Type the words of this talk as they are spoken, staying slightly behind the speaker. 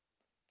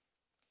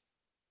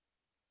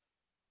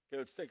Okay,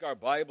 let's take our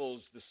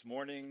Bibles this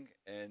morning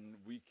and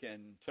we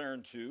should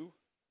turn to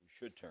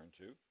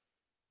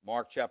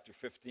Mark chapter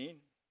 15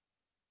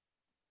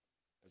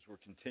 as we're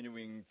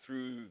continuing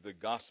through the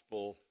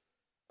Gospel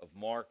of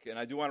Mark. And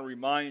I do want to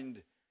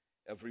remind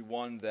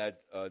everyone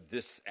that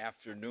this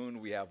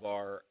afternoon we have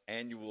our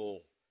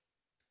annual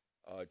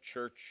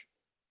church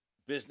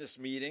business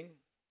meeting,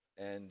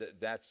 and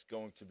we're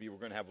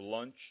going to have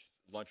lunch.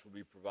 Lunch will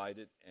be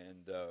provided,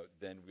 and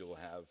then we'll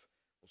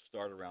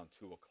start around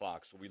 2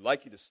 o'clock. So we'd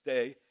like you to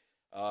stay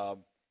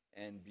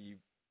and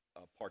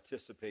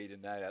participate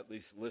in that, at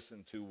least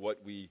listen to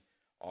what we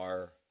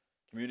are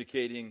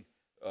communicating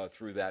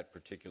through that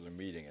particular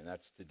meeting. And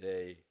that's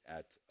today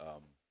at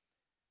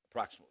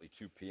approximately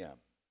 2 p.m.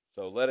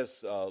 So let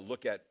us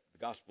look at the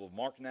Gospel of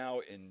Mark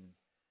now in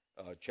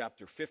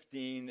chapter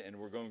 15, and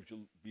we're going to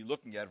be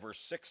looking at verse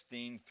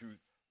 16 through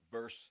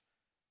verse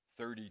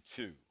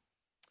 32.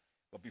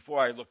 But before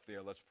I look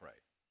there, let's pray.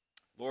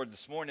 Lord,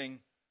 this morning,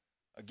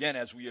 again,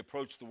 as we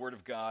approach the Word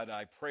of God,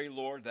 I pray,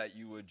 Lord, that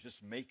you would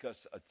just make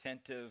us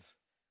attentive,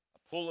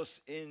 pull us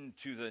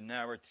into the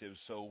narrative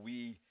so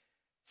we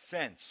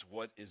sense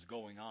what is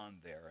going on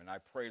there. And I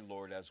pray,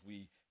 Lord, as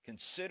we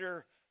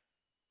consider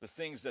the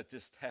things that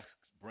this text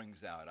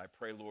brings out, I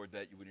pray, Lord,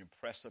 that you would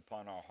impress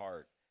upon our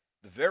heart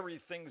the very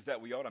things that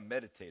we ought to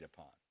meditate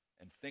upon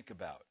and think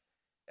about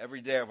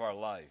every day of our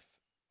life,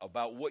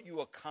 about what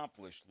you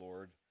accomplished,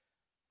 Lord,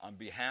 on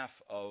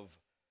behalf of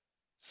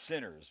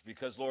sinners,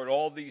 because, Lord,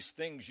 all these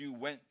things you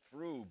went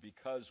through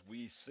because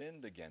we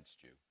sinned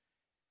against you,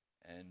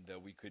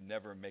 and we could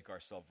never make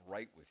ourselves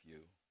right with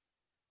you.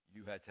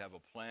 You had to have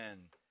a plan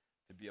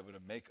to be able to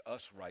make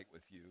us right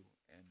with you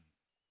and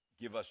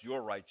give us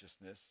your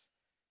righteousness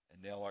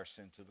and nail our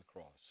sin to the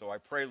cross. So I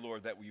pray,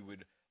 Lord, that we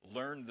would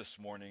learn this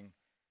morning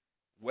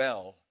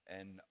well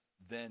and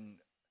then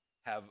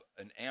have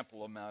an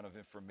ample amount of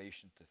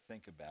information to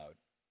think about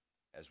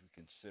as we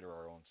consider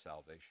our own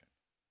salvation.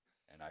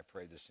 And I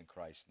pray this in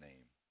Christ's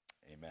name.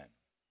 Amen.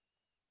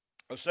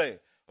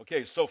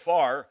 Okay, so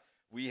far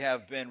we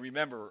have been,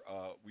 remember,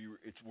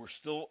 it's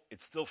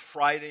still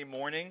Friday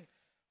morning,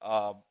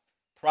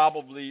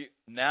 probably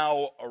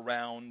now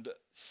around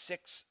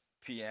 6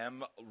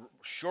 p.m.,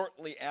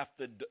 shortly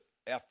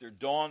after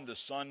dawn, the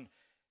sun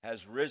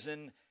has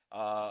risen,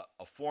 a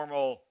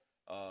formal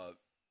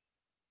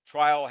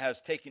trial has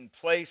taken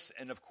place,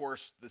 and of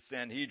course the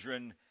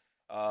Sanhedrin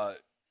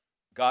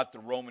got the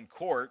Roman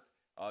court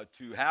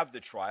to have the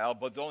trial,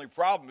 but the only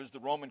problem is the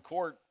Roman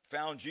court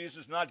found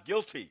Jesus not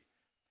guilty,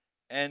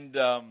 and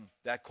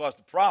that caused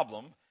a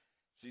problem.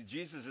 See,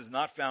 Jesus is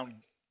not found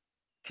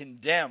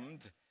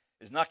condemned,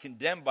 is not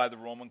condemned by the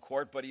Roman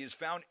court, but he is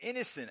found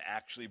innocent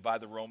actually by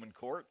the Roman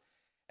court,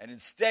 and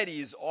instead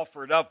he is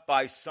offered up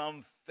by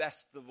some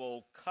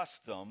festival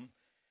custom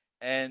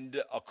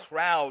and a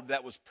crowd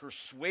that was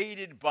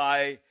persuaded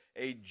by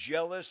a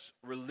jealous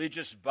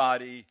religious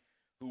body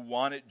who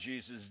wanted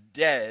Jesus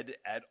dead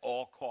at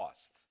all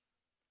costs.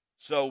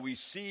 So we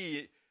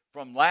see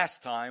from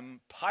last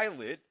time,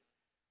 Pilate,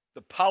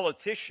 the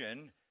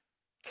politician,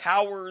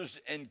 cowers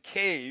and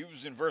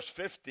caves in verse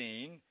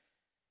 15.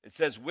 It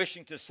says,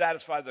 wishing to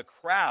satisfy the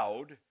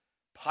crowd,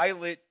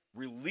 Pilate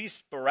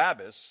released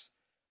Barabbas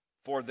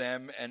for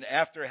them, and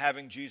after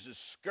having Jesus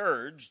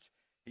scourged,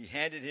 he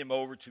handed him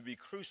over to be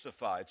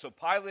crucified. So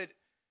Pilate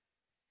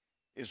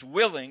is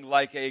willing,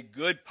 like a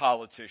good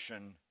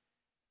politician,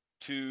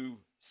 to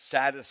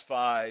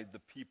satisfy the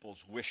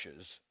people's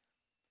wishes.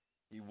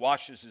 He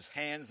washes his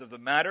hands of the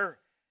matter,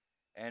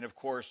 and of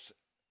course,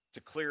 to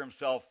clear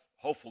himself,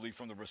 hopefully,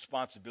 from the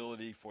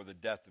responsibility for the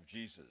death of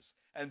Jesus.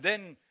 And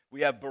then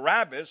we have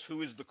Barabbas,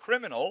 who is the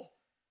criminal,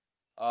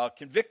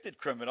 convicted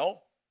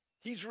criminal.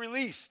 He's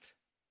released.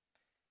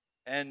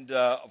 And,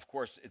 of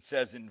course, it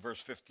says in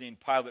verse 15,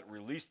 Pilate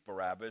released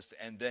Barabbas,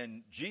 and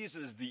then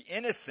Jesus, the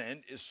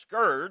innocent, is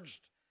scourged.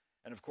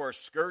 And, of course,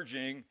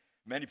 scourging,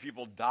 many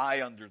people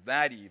die under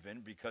that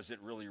even because it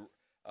really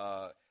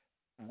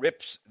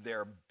rips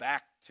their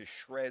back to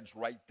shreds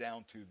right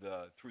down to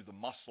through the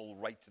muscle,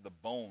 right to the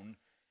bone.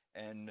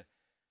 And,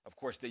 of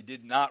course, they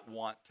did not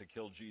want to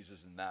kill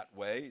Jesus in that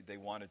way. They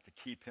wanted to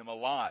keep him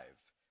alive.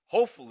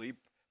 Hopefully,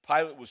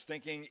 Pilate was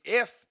thinking,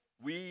 if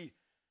we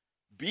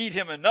beat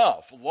him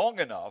enough, long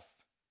enough,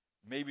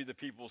 maybe the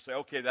people will say,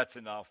 okay, that's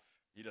enough.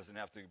 He doesn't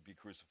have to be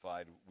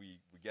crucified. We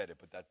get it,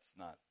 but that's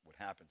not what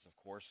happens, of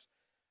course.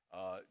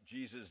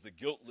 Jesus, the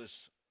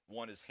guiltless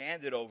one, is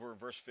handed over,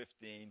 verse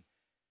 15,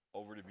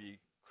 over to be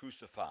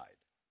crucified.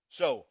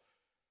 So,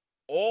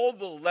 all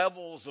the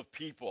levels of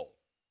people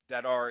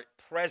that are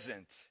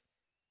present,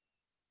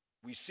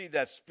 we see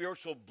that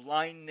spiritual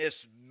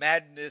blindness,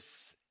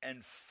 madness,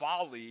 and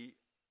folly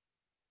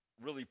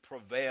really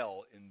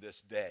prevail in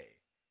this day.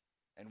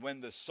 And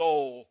when the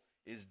soul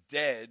is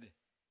dead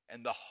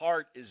and the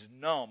heart is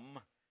numb,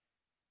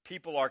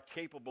 people are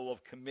capable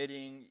of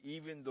committing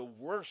even the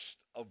worst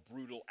of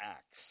brutal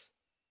acts.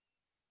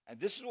 And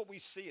this is what we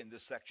see in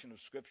this section of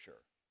Scripture.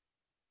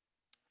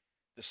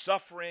 The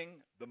suffering,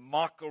 the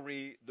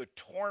mockery, the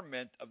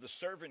torment of the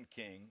servant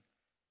king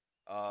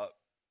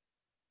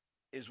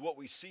is what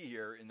we see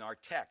here in our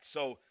text.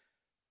 So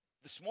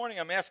this morning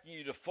I'm asking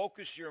you to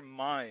focus your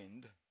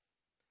mind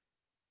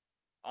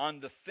on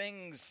the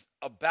things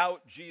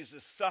about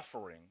Jesus'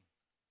 suffering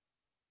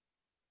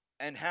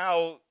and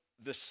how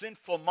the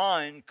sinful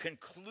mind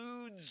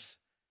concludes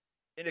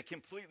in a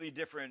completely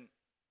different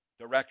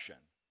direction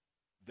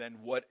than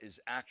what is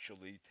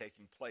actually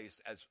taking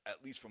place, as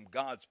at least from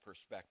God's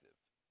perspective.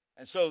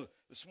 And so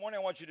this morning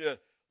I want you to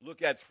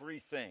look at three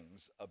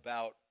things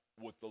about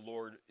what the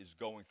Lord is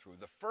going through.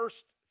 The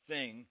first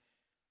thing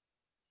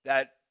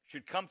that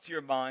should come to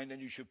your mind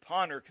and you should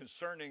ponder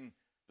concerning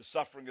the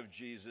suffering of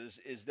Jesus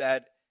is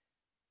that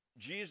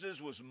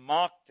Jesus was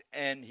mocked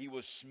and he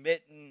was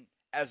smitten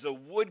as a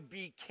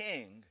would-be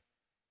king,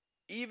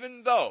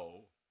 even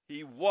though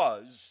he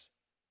was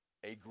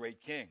a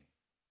great king.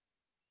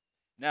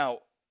 Now,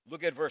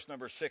 look at verse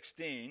number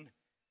 16.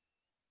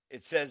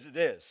 It says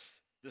this: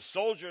 the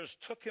soldiers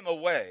took him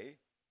away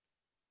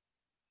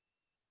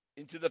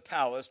into the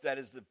palace, that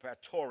is the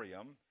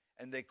Praetorium,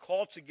 and they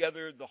called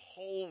together the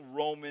whole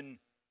Roman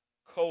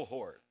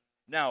cohort.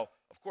 Now,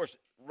 of course,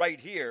 right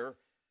here,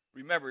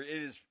 remember,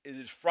 it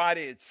is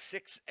Friday at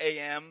 6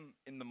 a.m.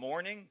 in the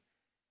morning.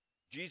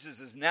 Jesus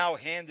is now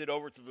handed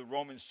over to the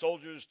Roman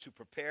soldiers to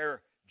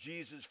prepare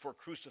Jesus for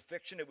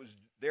crucifixion. It was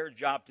their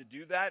job to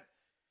do that.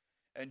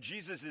 And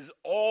Jesus is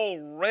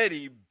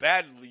already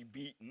badly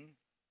beaten.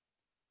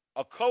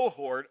 A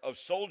cohort of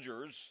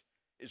soldiers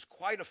is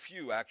quite a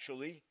few,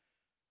 actually.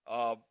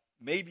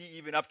 Maybe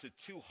even up to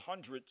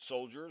 200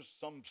 soldiers.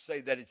 Some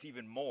say that it's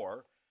even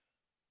more.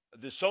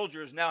 The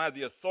soldiers now have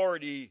the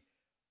authority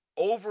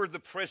over the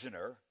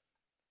prisoner,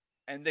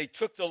 and they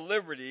took the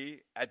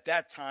liberty at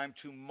that time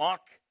to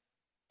mock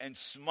and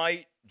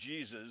smite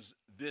Jesus,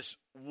 this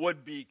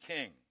would-be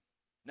king.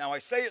 Now, I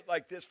say it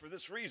like this for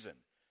this reason.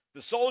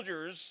 The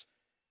soldiers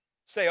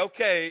say,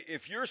 okay,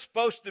 if you're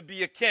supposed to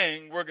be a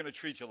king, we're going to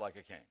treat you like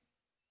a king.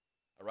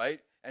 All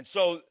right? And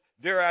so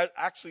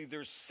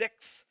there's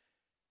 6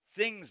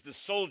 things the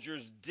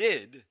soldiers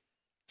did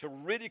to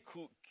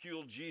ridicule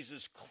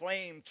Jesus'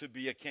 claim to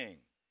be a king.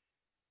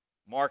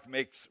 Mark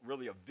makes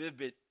really a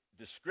vivid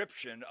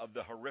description of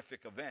the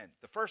horrific event.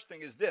 The first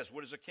thing is this: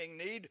 what does a king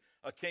need?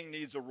 A king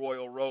needs a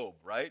royal robe,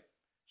 right?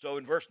 So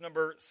in verse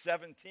number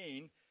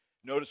 17,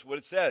 notice what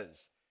it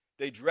says.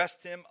 They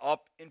dressed him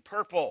up in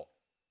purple.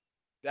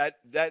 That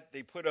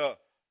they put a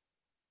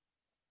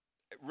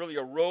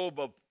robe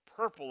of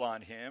purple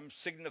on him,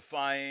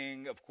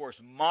 signifying, of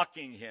course,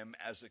 mocking him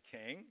as a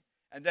king.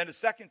 And then the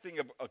second thing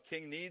a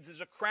king needs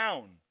is a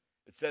crown.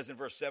 It says in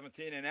verse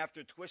 17, and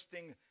after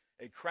twisting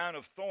a crown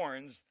of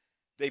thorns,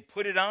 they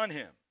put it on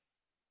him.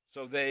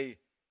 So they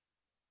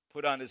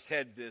put on his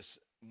head this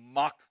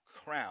mock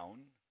crown.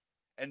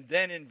 And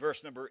then in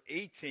verse number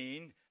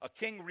 18, a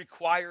king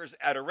requires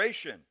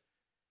adoration.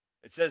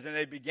 It says, and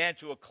they began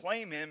to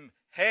acclaim him,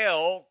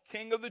 "Hail,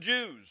 King of the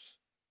Jews,"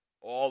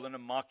 all in a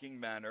mocking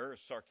manner,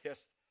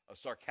 a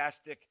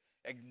sarcastic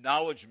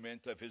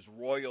acknowledgement of his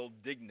royal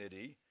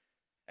dignity.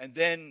 And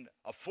then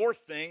a fourth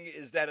thing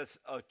is that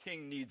a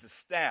king needs a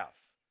staff.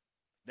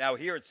 Now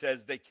here it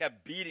says they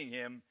kept beating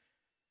him.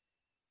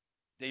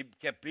 They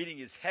kept beating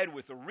his head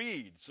with a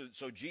reed.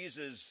 So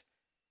Jesus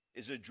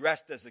is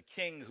addressed as a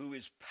king who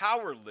is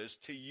powerless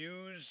to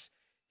use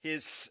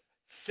his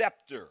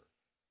scepter,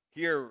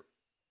 here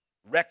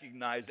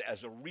recognized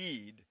as a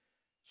reed,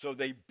 so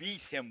they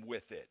beat him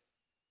with it.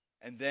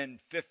 And then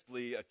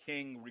fifthly, a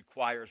king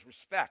requires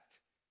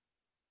respect.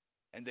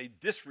 And they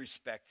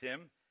disrespect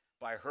him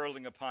by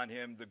hurling upon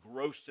him the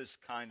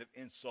grossest kind of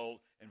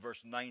insult in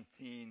verse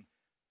 19,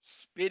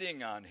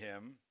 spitting on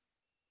him.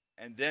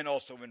 And then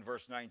also in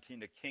verse 19,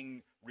 the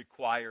king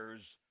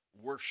requires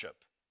worship.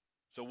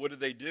 So what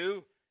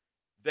do?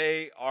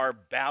 They are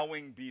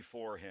bowing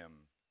before him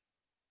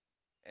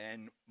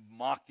and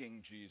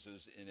mocking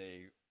Jesus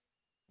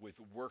with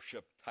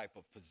worship type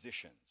of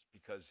positions,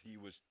 because he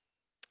was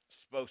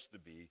supposed to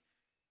be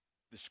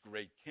this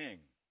great king.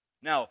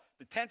 Now,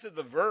 the tense of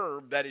the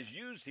verb that is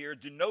used here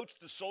denotes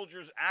the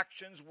soldiers'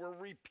 actions were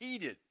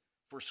repeated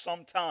for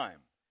some time.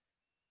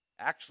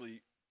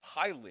 Actually,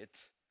 Pilate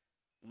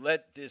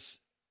let this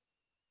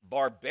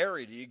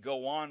barbarity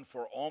go on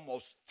for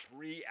almost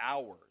 3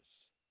 hours.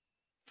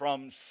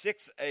 From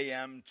 6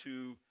 a.m.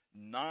 to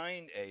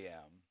 9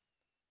 a.m.,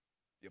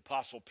 the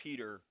Apostle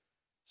Peter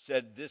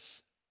said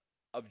this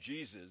of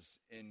Jesus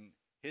in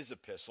his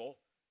epistle.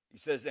 He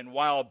says, and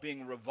while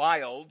being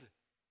reviled,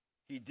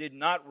 he did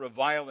not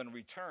revile in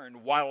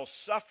return. While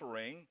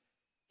suffering,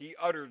 he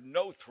uttered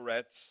no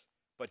threats,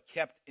 but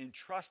kept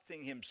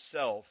entrusting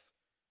himself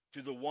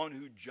to the one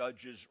who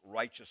judges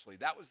righteously.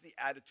 That was the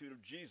attitude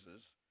of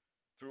Jesus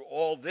through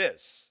all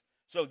this.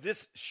 So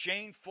this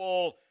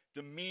shameful,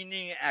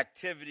 demeaning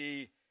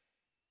activity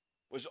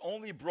was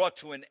only brought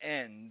to an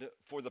end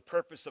for the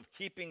purpose of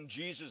keeping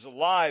Jesus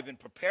alive and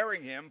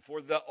preparing him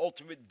for the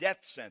ultimate death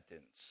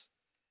sentence.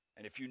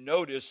 And if you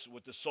notice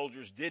what the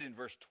soldiers did in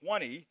verse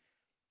 20,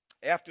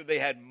 after they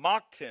had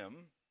mocked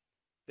him,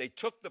 they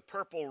took the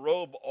purple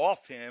robe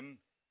off him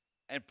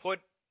and put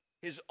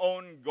his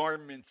own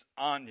garments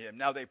on him.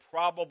 Now, they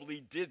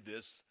probably did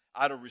this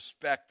out of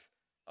respect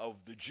of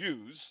the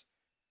Jews.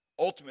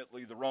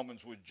 Ultimately, the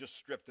Romans would just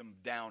strip him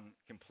down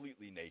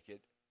completely naked,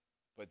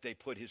 but they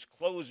put his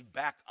clothes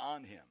back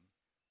on him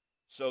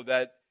so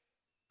that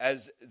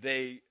as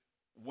they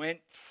went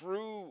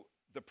through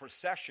the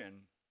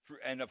procession,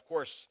 and of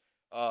course,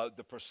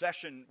 the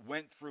procession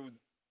went through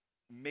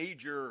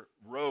major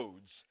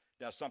roads.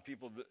 Now, some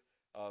people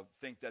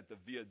think that the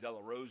Via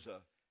Dolorosa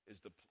is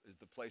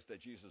the place that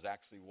Jesus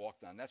actually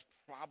walked on. That's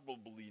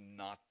probably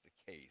not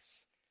the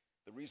case.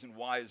 The reason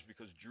why is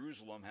because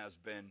Jerusalem has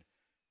been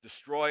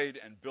destroyed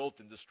and built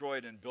and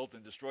destroyed and built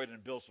and destroyed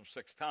and built some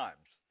 6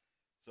 times.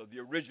 So the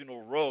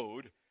original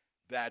road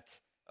that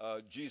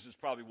Jesus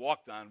probably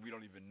walked on, we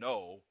don't even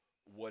know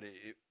what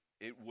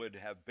it would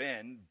have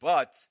been.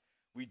 But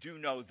we do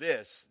know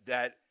this,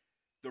 that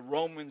the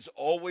Romans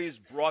always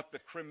brought the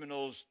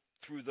criminals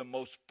through the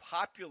most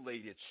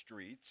populated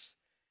streets,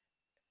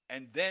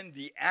 and then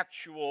the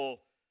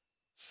actual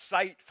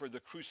site for the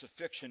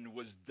crucifixion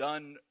was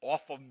done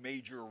off a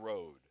major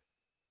road.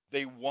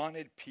 They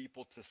wanted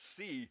people to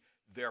see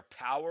their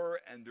power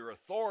and their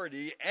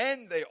authority,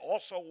 and they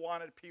also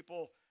wanted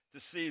people to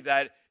see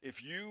that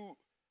if you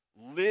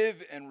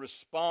live and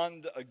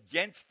respond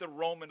against the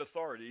Roman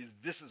authorities,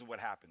 this is what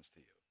happens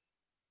to you.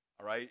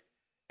 All right?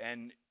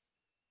 And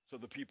so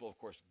the people, of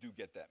course, do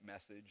get that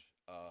message.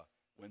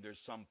 When there's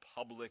some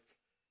public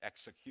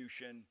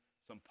execution,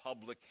 some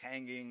public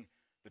hanging,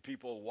 the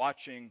people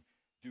watching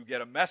do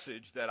get a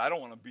message that I don't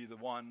want to be the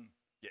one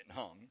getting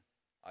hung.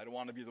 I don't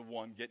want to be the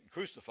one getting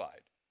crucified.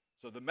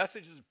 So the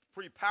message is a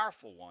pretty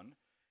powerful one.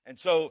 And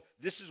so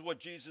this is what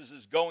Jesus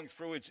is going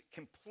through. It's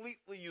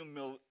completely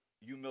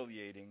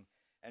humiliating.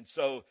 And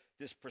so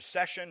this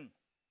procession,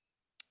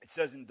 it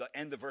says in the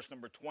end of verse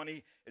number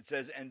 20, it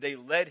says, and they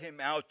led him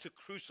out to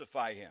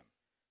crucify him.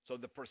 So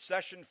the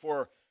procession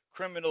for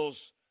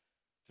criminals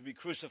to be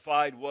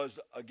crucified was,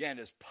 again,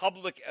 as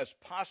public as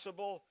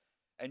possible.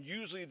 And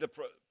usually the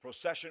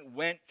procession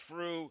went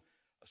through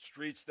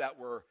streets that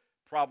were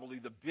probably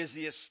the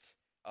busiest,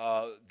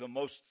 the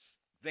most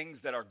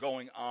things that are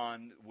going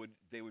on,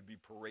 they would be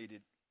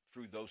paraded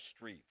through those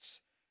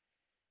streets.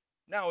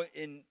 Now,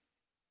 in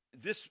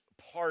this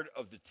part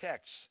of the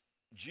text,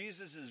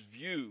 Jesus is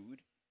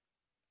viewed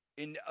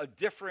in a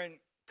different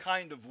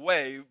kind of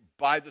way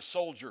by the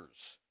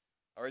soldiers.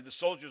 All right, the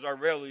soldiers are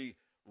really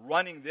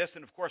running this,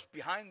 and of course,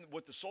 behind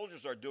what the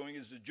soldiers are doing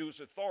is the Jewish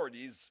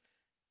authorities,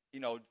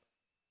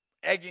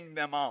 egging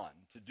them on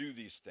to do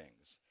these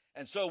things.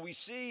 And so we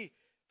see,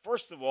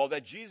 first of all,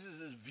 that Jesus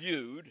is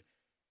viewed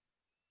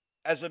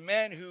as a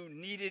man who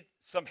needed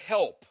some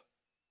help.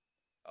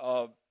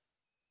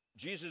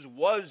 Jesus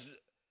was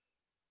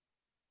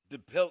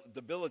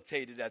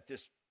debilitated at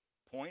this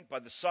point by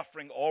the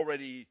suffering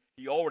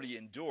he already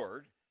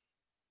endured.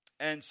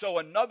 And so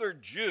another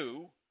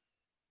Jew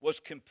was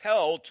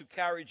compelled to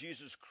carry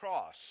Jesus'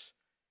 cross.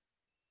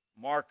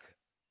 Mark,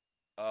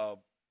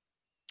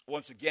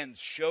 once again,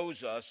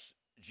 shows us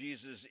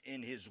Jesus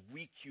in his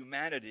weak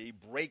humanity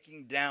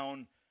breaking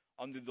down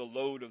under the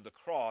load of the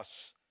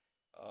cross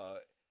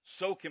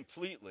so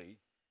completely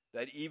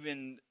that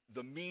even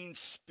the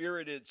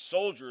mean-spirited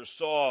soldiers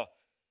saw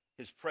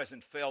his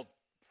present frailty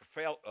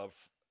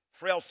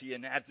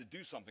and had to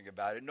do something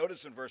about it.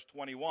 Notice in verse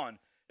 21,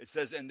 it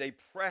says, and they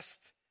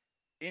pressed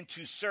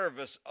into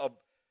service a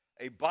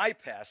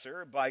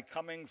bypasser by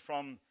coming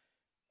from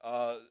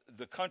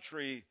the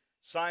country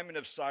Simon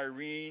of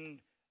Cyrene.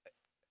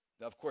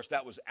 Of course,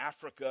 that was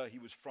Africa. He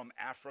was from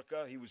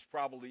Africa. He was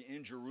probably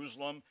in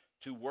Jerusalem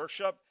to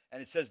worship.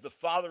 And it says the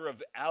father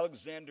of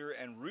Alexander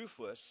and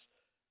Rufus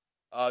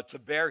to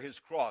bear his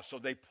cross. So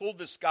they pulled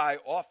this guy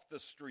off the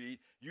street.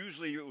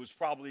 Usually it was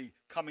probably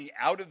coming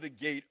out of the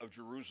gate of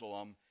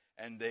Jerusalem,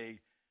 and they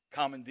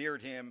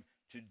commandeered him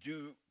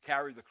to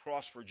carry the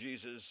cross for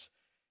Jesus.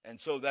 And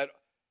so that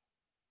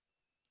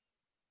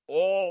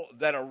all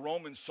that a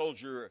Roman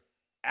soldier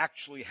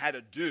actually had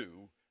to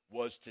do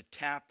was to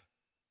tap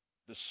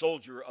the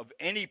soldier of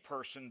any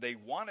person they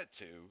wanted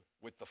to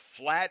with the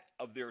flat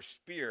of their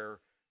spear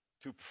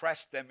to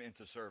press them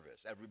into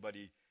service.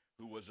 Everybody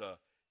who was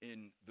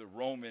in the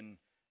Roman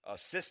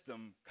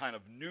system kind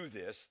of knew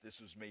this. This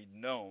was made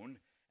known.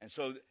 And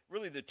so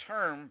really the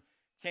term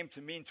came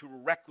to mean to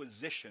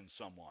requisition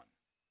someone.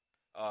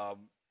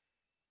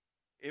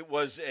 It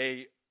was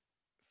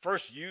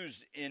first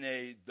used in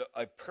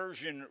a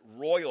Persian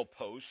royal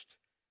post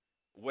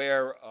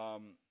where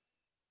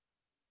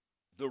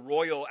the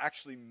royal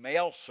actually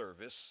mail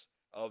service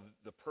of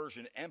the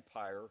Persian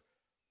Empire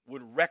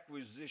would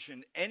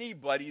requisition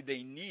anybody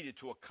they needed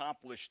to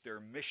accomplish their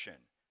mission.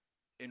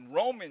 In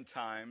Roman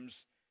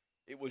times,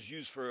 it was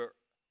used for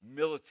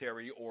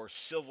military or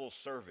civil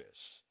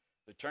service.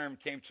 The term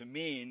came to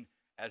mean,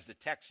 as the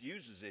text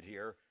uses it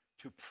here,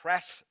 to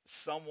press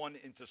someone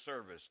into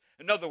service.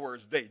 In other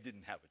words, they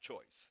didn't have a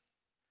choice.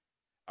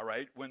 All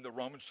right? When the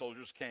Roman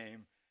soldiers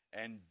came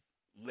and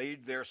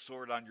laid their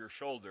sword on your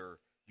shoulder,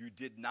 you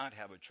did not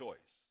have a choice.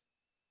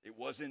 It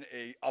wasn't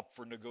up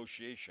for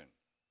negotiation.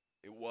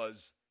 It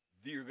was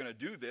you're going to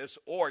do this,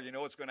 or you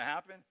know what's going to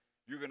happen?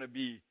 You're going to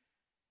be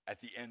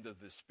at the end of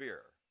the spear,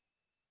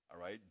 all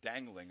right,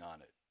 dangling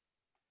on it.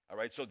 All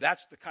right, so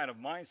that's the kind of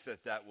mindset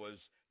that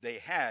they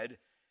had.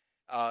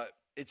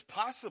 It's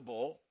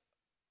possible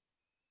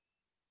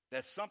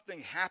that something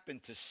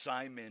happened to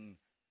Simon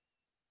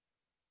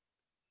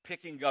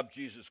picking up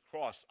Jesus'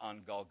 cross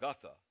on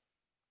Golgotha,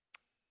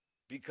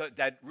 because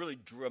that really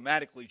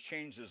dramatically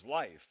changed his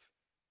life.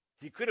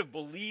 He could have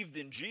believed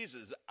in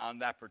Jesus on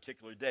that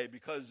particular day,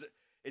 because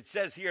it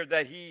says here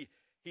that he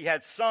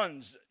had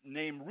sons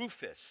named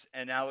Rufus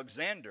and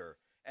Alexander.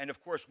 And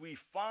of course, we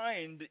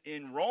find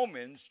in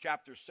Romans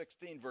chapter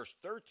 16, verse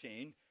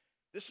 13,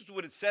 this is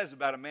what it says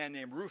about a man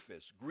named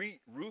Rufus. Greet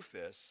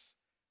Rufus,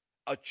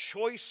 a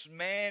choice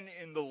man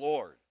in the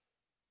Lord.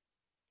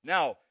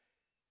 Now,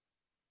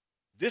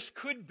 this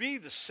could be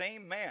the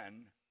same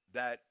man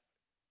that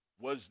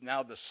was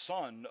now the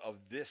son of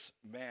this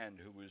man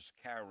who was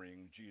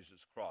carrying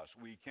Jesus' cross.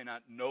 We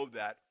cannot know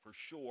that for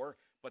sure,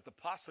 but the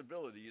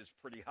possibility is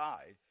pretty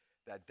high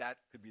that that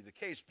could be the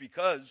case,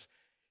 because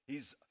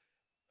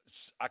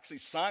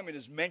Simon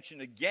is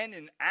mentioned again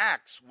in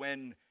Acts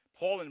when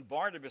Paul and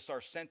Barnabas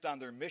are sent on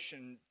their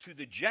mission to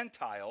the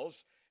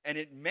Gentiles, and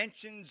it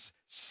mentions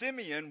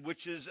Simeon,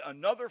 which is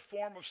another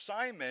form of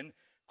Simon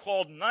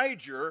called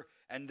Niger,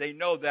 and they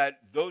know that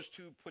those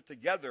two put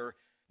together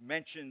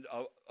mentioned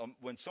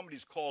when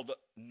somebody's called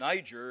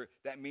Niger,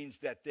 that means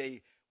that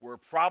they were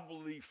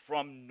probably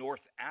from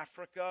North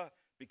Africa,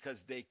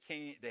 because they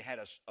had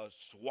a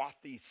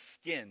swarthy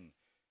skin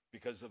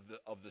because of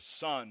the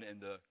sun and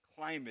the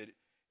climate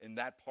in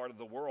that part of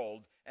the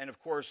world. And of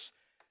course,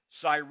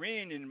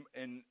 Cyrene,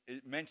 and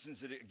it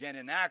mentions it again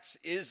in Acts,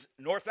 is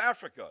North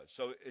Africa.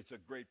 So it's a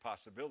great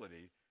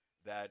possibility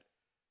that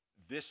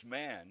this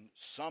man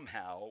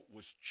somehow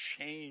was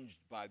changed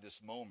by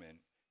this moment,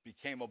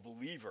 became a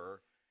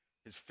believer.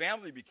 His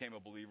family became a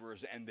believer,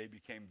 and they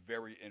became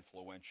very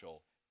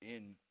influential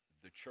in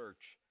the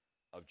church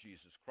of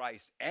Jesus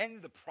Christ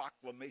and the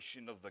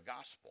proclamation of the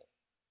gospel.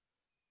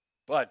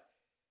 But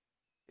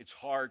it's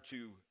hard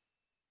to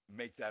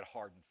make that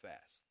hard and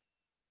fast.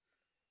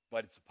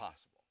 But it's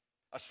possible.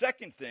 A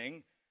second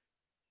thing,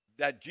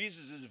 that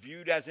Jesus is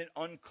viewed as an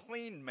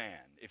unclean man.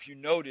 If you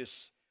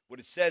notice what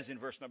it says in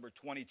verse number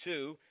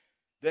 22,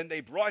 then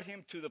they brought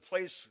him to the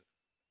place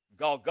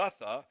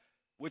Golgotha,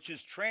 which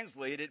is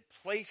translated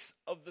place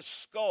of the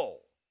skull.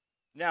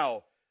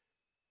 Now,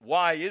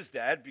 why is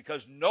that?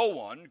 Because no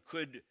one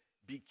could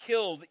be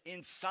killed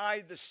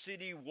inside the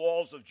city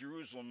walls of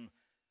Jerusalem,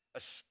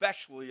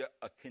 especially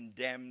a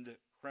condemned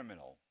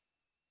criminal.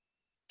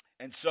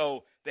 And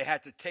so they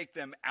had to take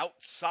them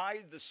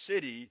outside the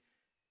city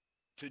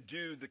to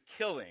do the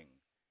killing.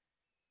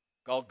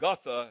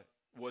 Golgotha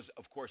was,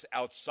 of course,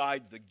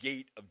 outside the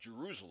gate of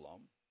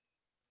Jerusalem.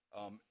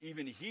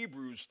 Even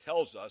Hebrews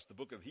tells us, the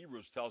book of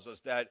Hebrews tells us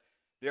that,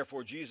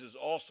 therefore Jesus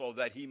also,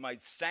 that he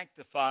might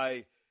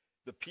sanctify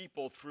the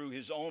people through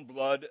his own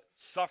blood,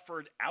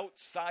 suffered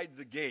outside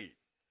the gate.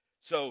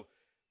 So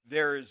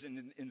there is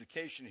an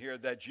indication here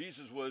that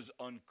Jesus was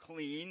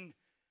unclean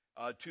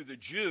to the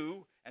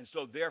Jew, and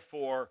so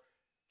therefore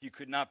he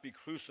could not be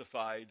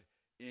crucified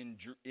in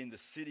the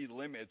city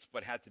limits,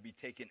 but had to be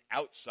taken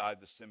outside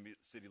the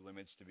city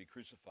limits to be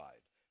crucified.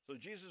 So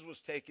Jesus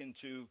was taken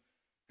to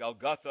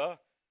Golgotha,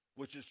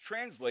 which is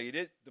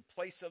translated the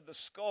place of the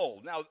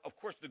skull. Now, of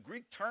course, the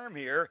Greek term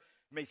here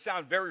may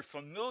sound very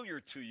familiar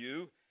to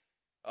you.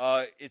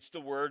 It's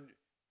the word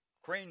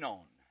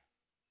krainon,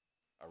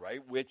 all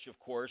right, which, of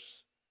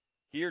course,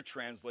 here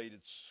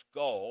translated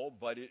skull,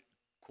 but of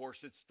course,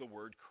 it's the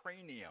word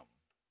cranium,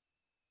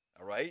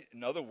 all right?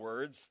 In other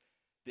words,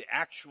 the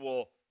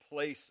actual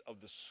place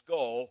of the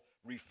skull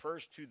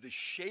refers to the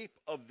shape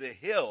of the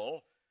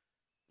hill,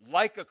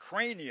 like a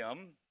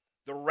cranium,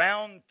 the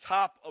round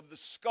top of the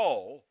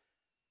skull.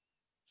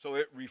 So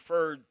it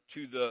referred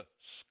to the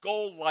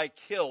skull-like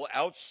hill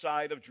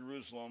outside of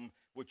Jerusalem,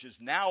 which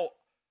is now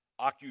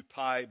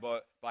occupied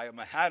by a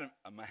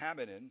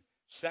Mohammedan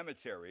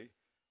cemetery,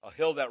 a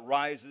hill that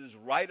rises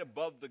right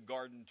above the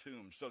Garden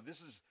Tomb. So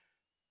this is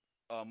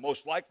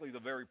most likely the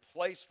very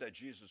place that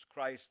Jesus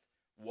Christ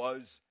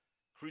was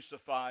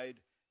crucified,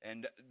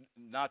 and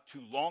not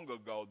too long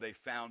ago they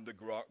found the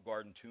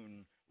Garden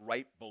Tomb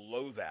right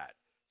below that.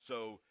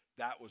 So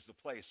that was the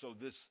place. So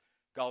this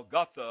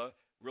Golgotha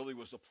really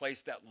was a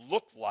place that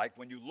looked like,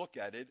 when you look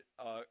at it,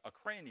 a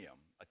cranium,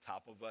 a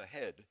top of a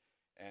head.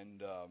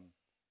 And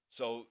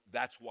so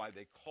that's why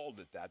they called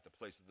it that, the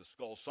place of the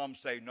skull. Some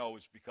say no,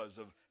 it's because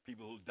of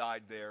people who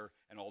died there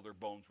and all their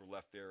bones were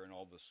left there and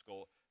all the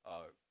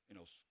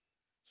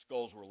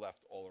skulls were left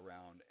all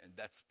around. And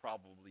that's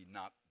probably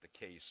not the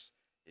case.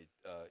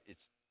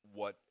 It's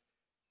what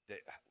the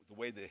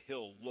way the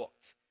hill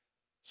looked.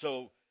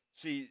 So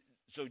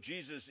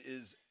Jesus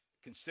is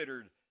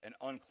considered an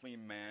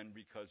unclean man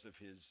because of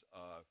his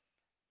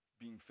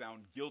being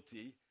found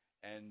guilty,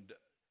 and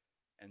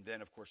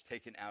then, of course,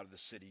 taken out of the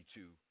city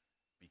to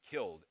be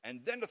killed.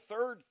 And then the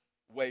third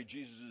way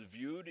Jesus is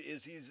viewed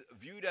is he's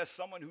viewed as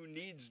someone who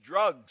needs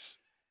drugs.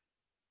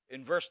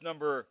 In verse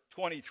number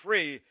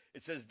 23,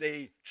 it says,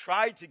 they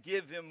tried to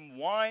give him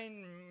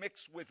wine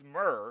mixed with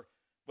myrrh,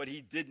 but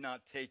he did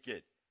not take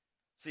it.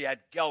 See,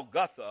 at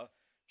Golgotha,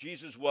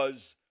 Jesus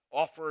was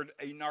offered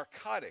a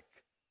narcotic.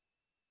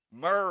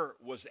 Myrrh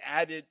was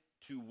added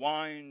to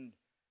wine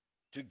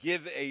to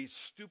give a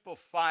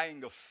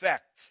stupefying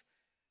effect.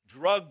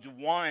 Drugged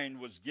wine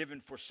was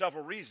given for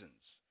several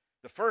reasons.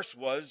 The first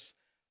was,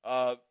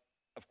 of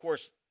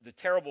course, the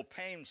terrible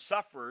pain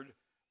suffered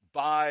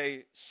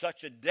by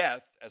such a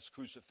death as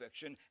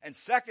crucifixion. And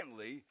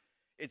secondly,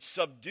 it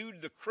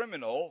subdued the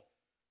criminal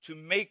to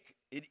make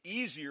it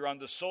easier on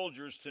the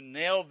soldiers to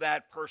nail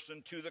that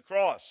person to the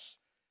cross.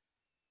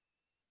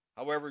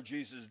 However,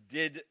 Jesus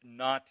did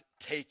not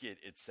take it,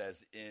 it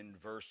says in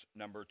verse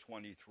number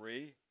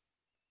 23.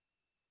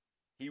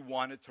 He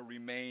wanted to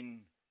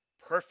remain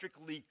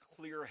perfectly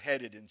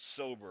clear-headed and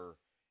sober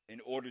in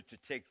order to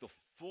take the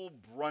full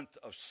brunt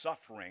of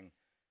suffering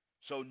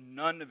so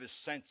none of his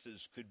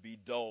senses could be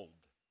dulled.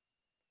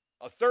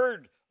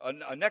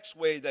 A next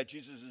way that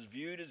Jesus is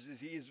viewed is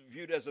he is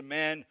viewed as a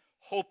man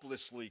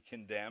hopelessly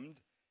condemned.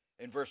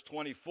 In verse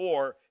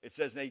 24, it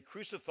says, they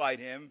crucified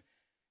him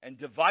and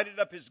divided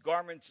up his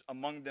garments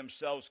among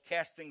themselves,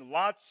 casting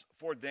lots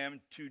for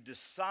them to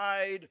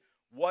decide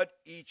what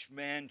each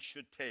man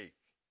should take.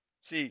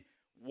 See,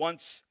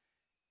 once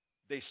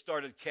they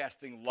started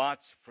casting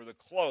lots for the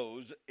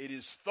clothes, it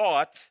is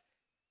thought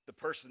the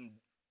person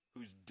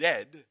who's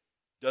dead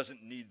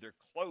doesn't need their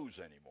clothes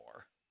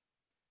anymore.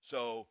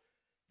 So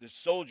the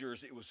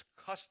soldiers, it was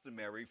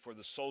customary for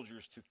the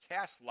soldiers to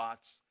cast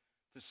lots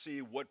to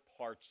see what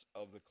parts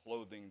of the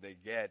clothing they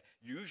get.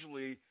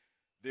 Usually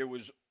there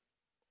was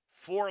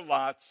 4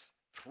 lots,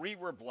 3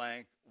 were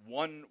blank,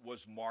 1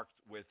 was marked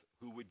with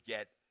who would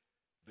get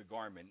the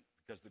garment,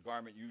 because the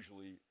garment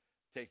usually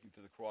taken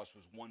to the cross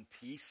was one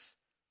piece,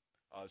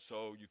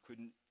 so you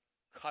couldn't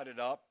cut it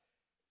up,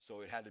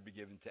 so it had to be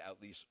given to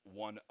at least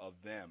one of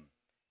them.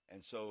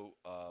 And so,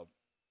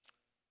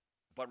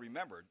 but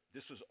remember,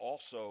 this was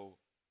also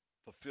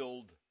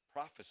fulfilled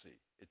prophecy.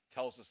 It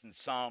tells us in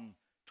Psalm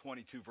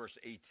 22, verse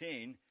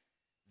 18,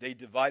 they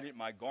divided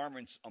my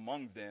garments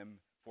among them,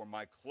 for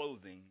my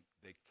clothing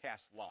they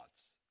cast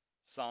lots.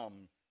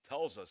 Psalm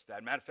tells us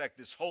that. Matter of fact,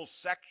 this whole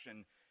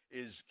section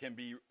can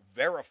be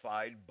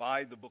verified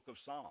by the book of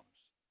Psalms,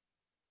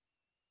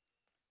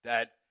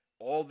 that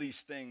all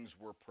these things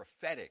were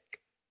prophetic.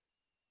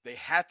 They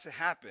had to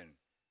happen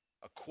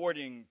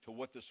according to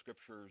what the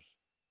scriptures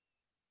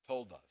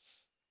told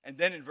us. And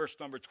then in verse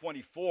number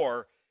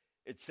 24,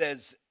 it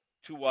says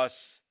to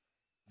us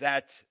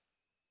that,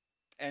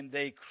 and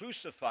they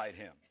crucified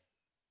him.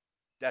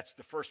 That's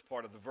the first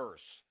part of the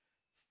verse.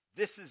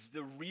 This is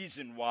the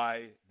reason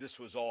why this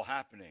was all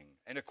happening.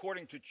 And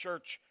according to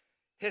church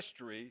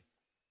history,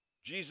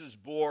 Jesus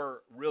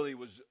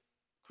was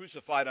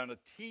crucified on a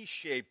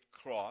T-shaped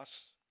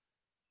cross.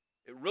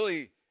 It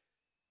really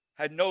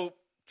had no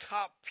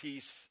top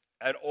piece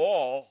at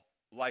all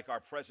like our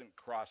present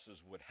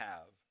crosses would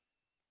have.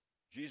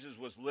 Jesus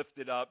was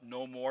lifted up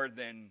no more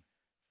than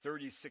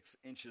 36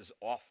 inches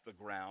off the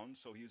ground,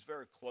 so he was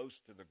very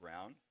close to the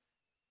ground.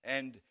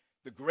 And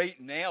the great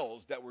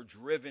nails that were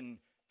driven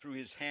through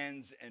his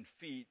hands and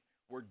feet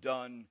were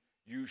done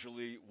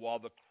usually while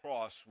the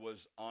cross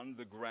was on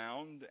the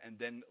ground and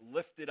then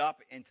lifted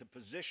up into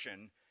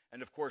position.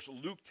 And of course,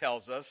 Luke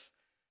tells us,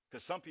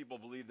 because some people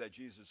believe that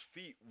Jesus'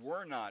 feet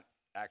were not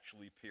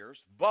actually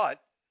pierced, but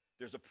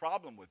there's a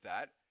problem with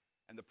that.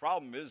 And the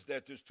problem is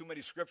that there's too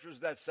many scriptures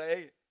that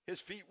say his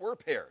feet were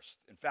pierced.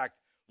 In fact,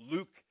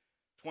 Luke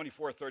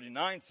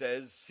 24:39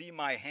 says, see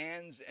my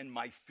hands and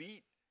my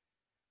feet.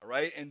 All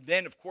right. And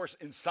then, of course,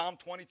 in Psalm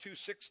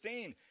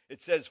 22:16,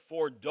 it says,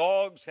 for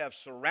dogs have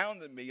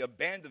surrounded me, a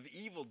band of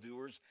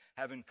evildoers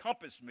have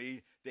encompassed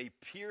me. They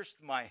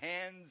pierced my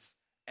hands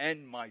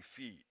and my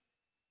feet.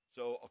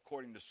 So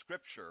according to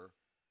Scripture,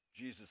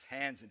 Jesus'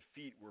 hands and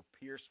feet were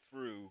pierced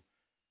through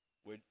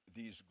with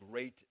these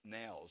great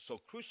nails. So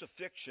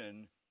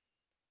crucifixion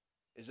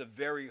is a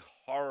very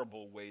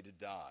horrible way to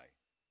die.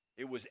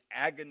 It was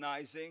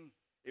agonizing.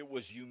 It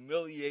was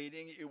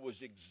humiliating. It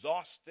was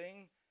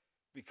exhausting,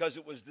 because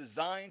it was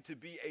designed to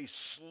be a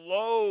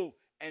slow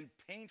and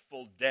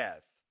painful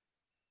death.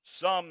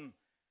 Some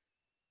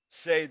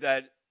say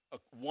that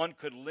one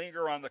could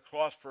linger on the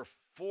cross for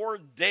 4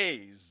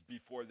 days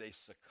before they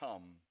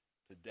succumb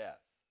to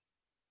death.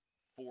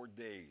 4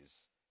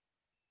 days.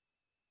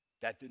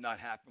 That did not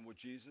happen with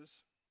Jesus.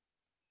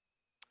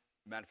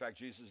 Matter of fact,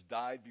 Jesus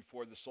died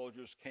before the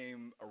soldiers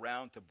came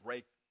around to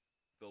break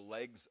the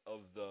legs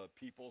of the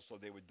people so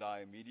they would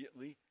die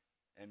immediately.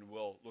 And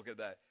we'll look at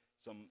that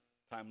some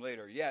time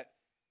later. Yet,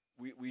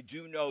 we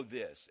do know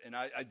this, and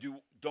I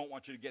don't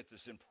want you to get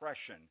this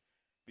impression,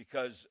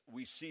 because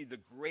we see the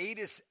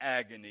greatest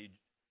agony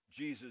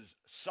Jesus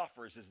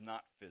suffers is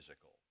not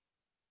physical.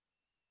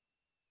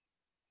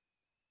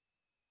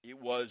 It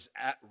was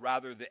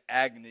rather the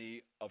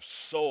agony of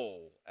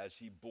soul as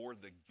he bore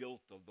the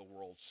guilt of the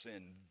world's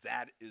sin.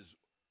 That is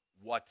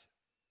what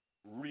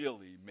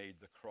really made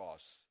the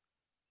cross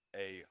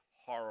a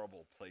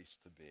horrible place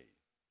to be.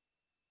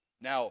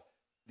 Now,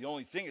 the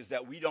only thing is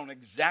that we don't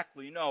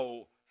exactly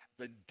know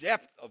the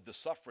depth of the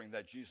suffering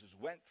that Jesus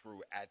went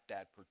through at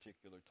that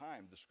particular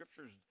time. The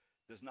scriptures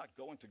does not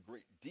go into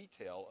great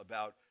detail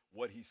about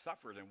what he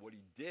suffered and what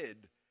he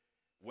did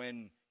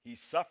when he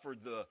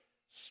suffered the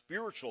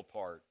spiritual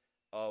part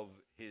of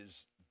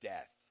his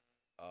death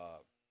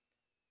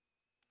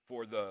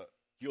for the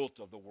guilt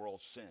of the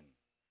world's sin.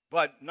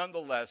 But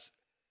nonetheless,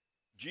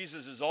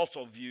 Jesus is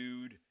also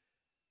viewed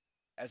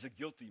as a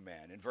guilty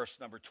man. In verse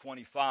number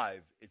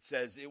 25, it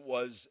says it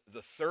was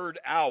the third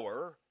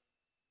hour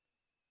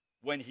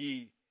when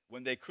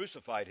they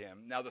crucified him.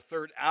 Now, the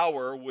third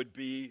hour would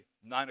be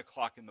 9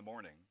 o'clock in the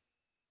morning.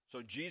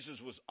 So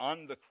Jesus was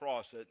on the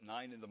cross at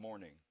 9 in the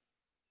morning.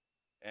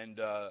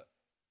 And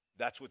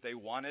that's what they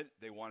wanted.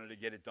 They wanted to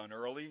get it done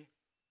early.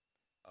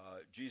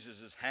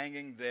 Jesus is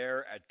hanging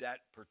there at that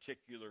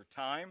particular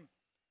time.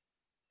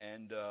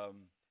 And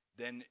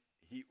then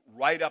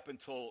right up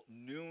until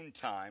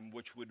noontime,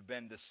 which would have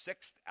been the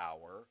 6th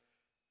hour,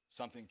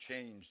 something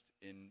changed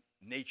in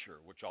nature,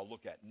 which I'll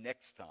look at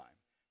next time.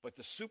 But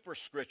the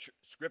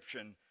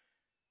superscription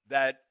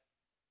that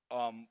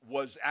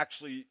was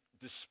actually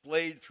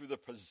displayed through the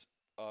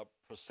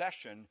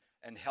procession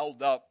and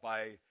held up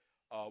by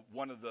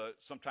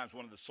sometimes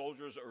one of the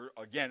soldiers, or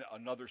again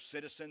another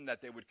citizen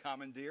that they would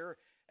commandeer,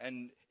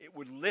 and it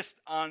would list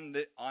on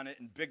it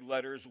in big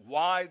letters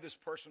why this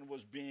person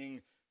was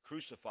being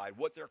crucified,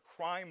 what their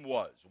crime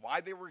was,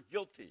 why they were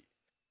guilty.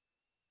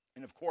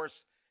 And of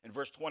course, in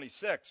verse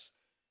 26,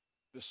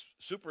 the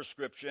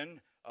superscription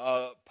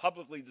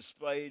publicly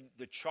displayed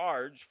the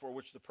charge for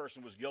which the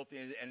person was guilty,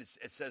 and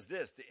it says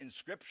this: the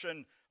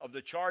inscription of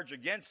the charge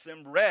against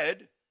him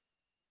read,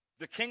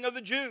 "The King of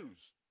the Jews."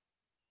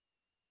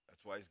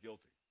 That's why he's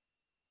guilty.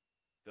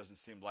 Doesn't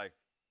seem like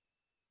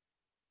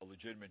a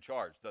legitimate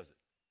charge, does it?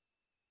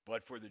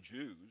 But for the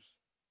Jews,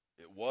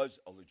 it was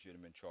a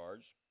legitimate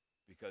charge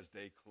because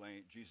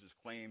Jesus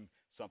claimed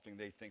something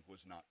they think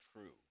was not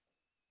true.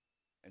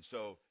 And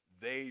so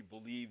they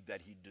believed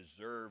that he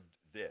deserved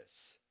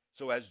this.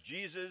 So as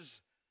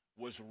Jesus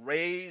was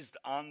raised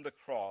on the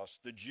cross,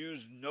 the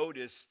Jews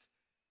noticed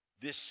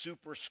this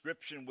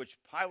superscription which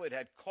Pilate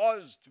had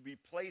caused to be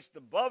placed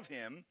above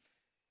him,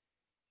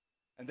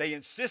 and they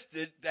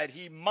insisted that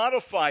he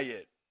modify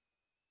it.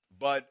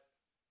 But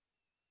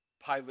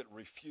Pilate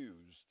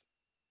refused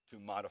to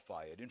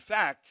modify it. In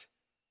fact,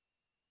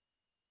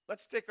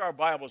 let's take our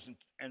Bibles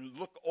and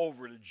look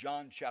over to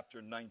John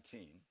chapter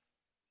 19.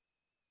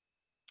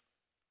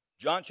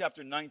 John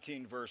chapter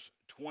 19, verse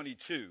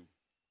 22.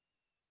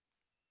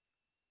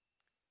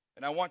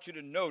 And I want you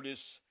to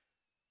notice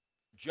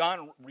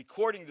John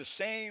recording the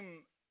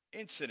same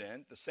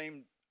incident, the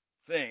same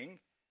thing,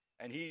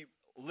 and he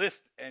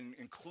lists and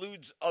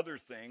includes other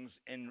things.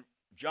 In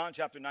John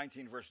chapter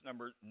 19, verse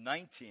number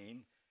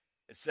 19,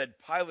 it said,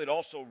 Pilate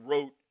also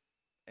wrote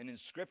an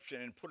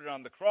inscription and put it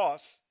on the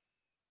cross.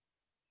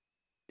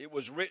 It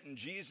was written,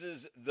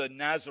 Jesus the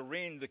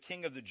Nazarene, the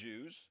King of the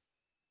Jews.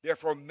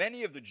 Therefore,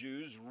 many of the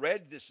Jews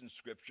read this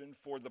inscription,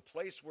 for the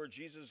place where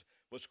Jesus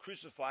was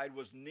crucified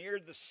was near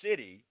the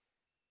city,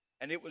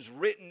 and it was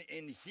written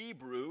in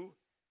Hebrew,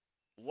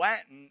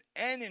 Latin,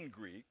 and in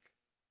Greek.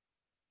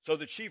 So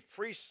the chief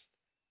priests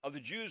of the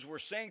Jews were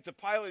saying to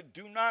Pilate,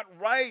 do not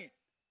write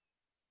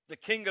the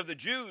King of the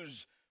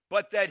Jews,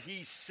 but that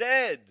he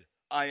said,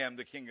 I am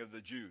the King of the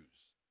Jews.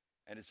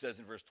 And it says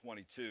in verse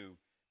 22,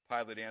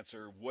 Pilate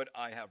answered, what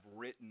I have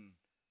written,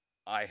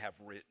 I have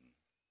written.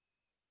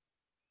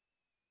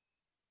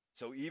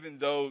 So even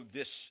though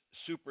this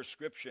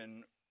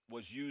superscription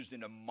was used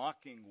in a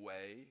mocking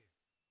way,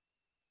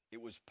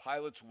 it was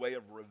Pilate's way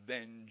of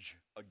revenge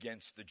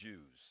against the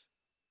Jews.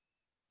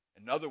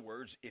 In other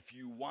words, if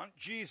you want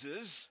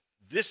Jesus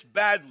this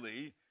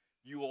badly,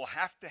 you will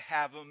have to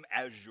have him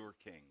as your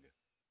king.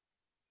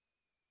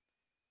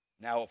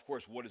 Now, of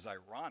course, what is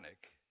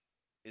ironic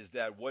is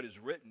that what is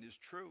written is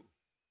true.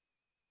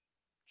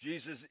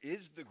 Jesus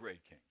is the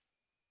great king,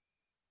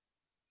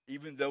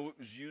 even though it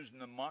was used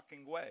in a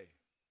mocking way.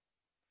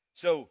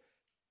 So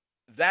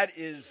that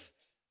is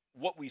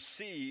what we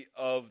see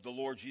of the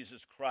Lord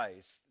Jesus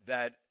Christ,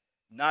 that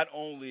not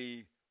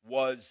only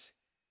was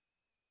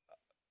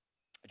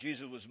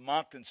Jesus was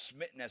mocked and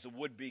smitten as a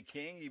would-be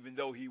king, even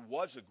though he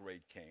was a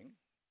great king,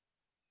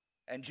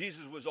 and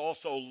Jesus was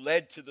also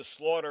led to the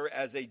slaughter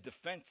as a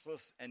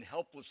defenseless and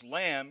helpless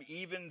lamb,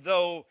 even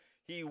though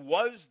he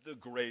was the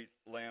great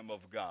Lamb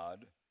of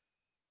God.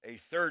 A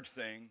third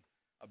thing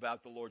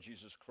about the Lord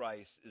Jesus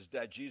Christ is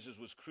that Jesus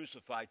was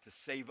crucified to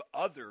save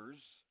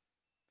others,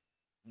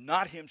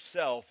 not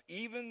himself,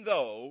 even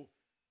though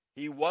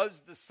he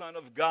was the Son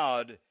of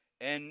God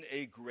and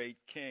a great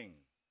king.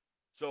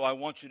 So I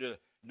want you to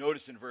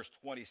notice in verse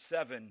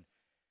 27,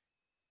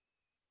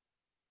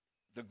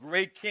 the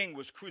great king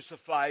was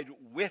crucified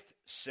with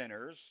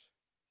sinners.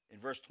 In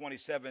verse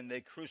 27,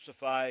 they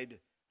crucified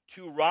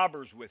two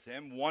robbers with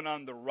him, one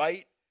on the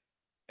right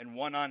and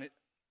one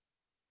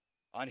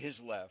on his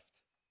left.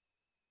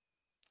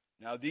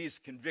 Now, these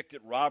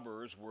convicted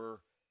robbers were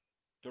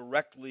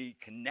directly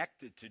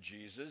connected to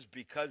Jesus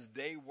because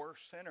they were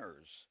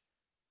sinners.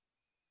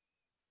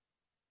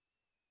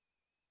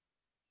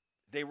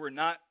 They were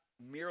not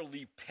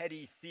merely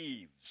petty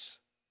thieves.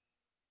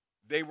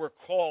 They were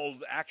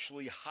called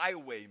actually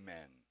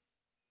highwaymen.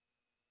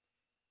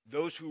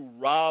 Those who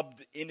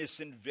robbed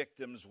innocent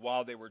victims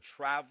while they were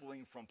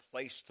traveling from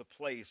place to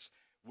place,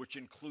 which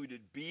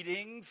included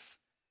beatings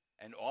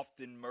and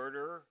often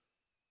murder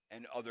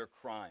and other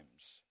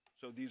crimes.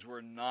 So these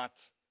were not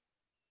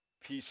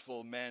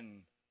peaceful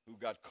men who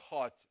got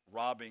caught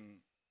robbing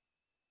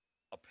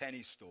a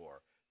penny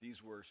store.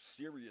 These were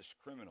serious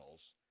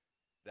criminals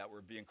that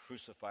were being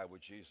crucified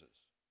with Jesus.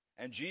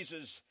 And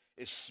Jesus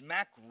is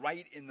smack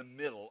right in the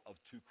middle of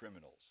two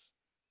criminals.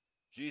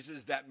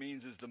 Jesus, that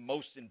means, is the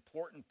most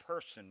important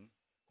person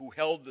who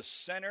held the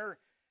center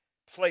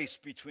place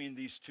between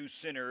these two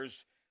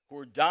sinners who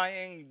are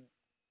dying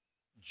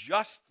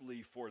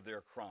justly for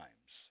their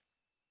crimes.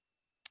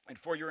 And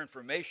for your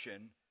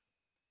information,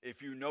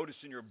 if you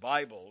notice in your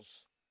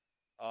Bibles,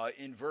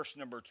 in verse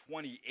number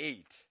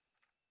 28,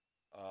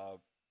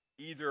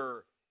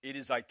 either it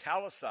is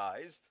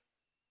italicized,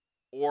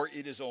 or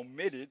it is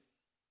omitted,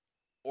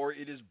 or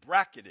it is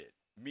bracketed,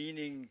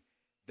 meaning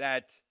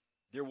that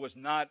there was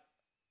not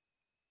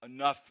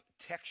enough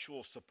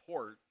textual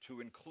support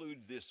to include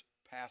this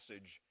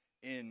passage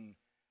in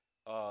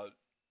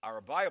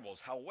our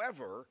Bibles.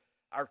 However,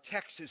 our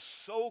text is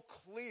so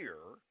clear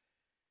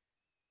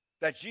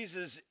that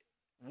Jesus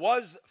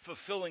was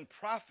fulfilling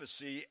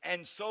prophecy,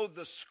 and so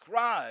the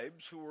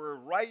scribes who were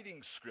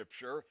writing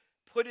Scripture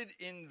put it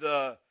in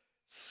the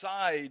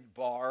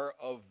sidebar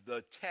of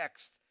the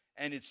text,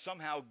 and it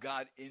somehow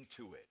got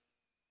into it.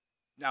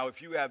 Now,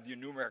 if you have the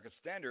New American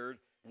Standard,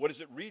 what does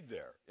it read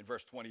there in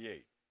verse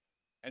 28?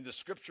 And the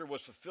Scripture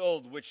was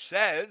fulfilled, which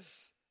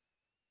says,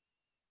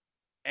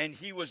 and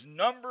he was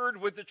numbered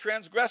with the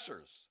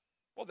transgressors.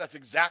 Well, that's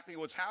exactly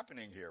what's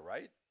happening here,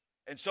 right?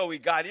 And so he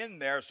got in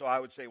there, so I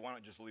would say, why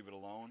don't you just leave it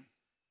alone?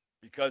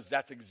 Because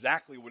that's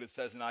exactly what it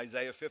says in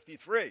Isaiah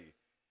 53.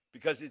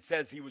 Because it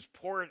says he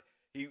poured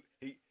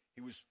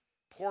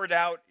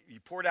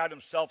out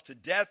himself to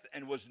death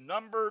and was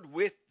numbered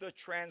with the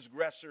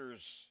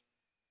transgressors.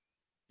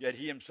 Yet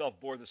he himself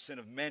bore the sin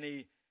of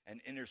many and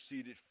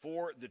interceded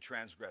for the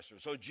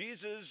transgressors. So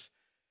Jesus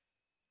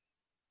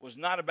was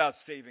not about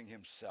saving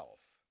himself.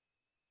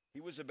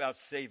 He was about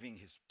saving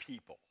his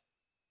people,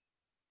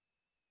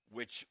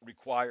 which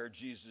required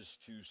Jesus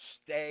to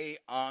stay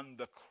on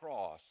the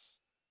cross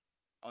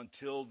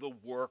until the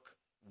work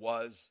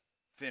was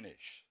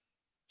finished.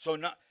 So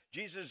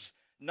Jesus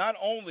not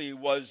only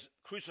was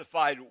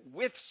crucified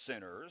with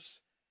sinners,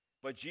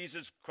 but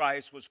Jesus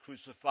Christ was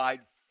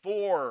crucified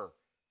for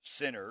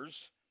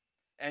sinners.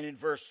 And in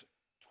verse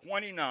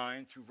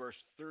 29 through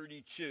verse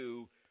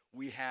 32,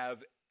 we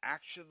have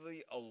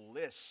actually a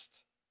list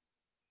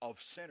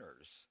of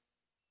sinners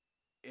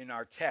in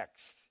our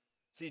text.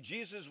 See,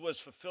 Jesus was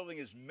fulfilling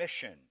his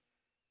mission,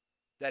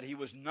 that he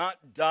was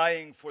not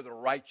dying for the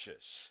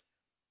righteous,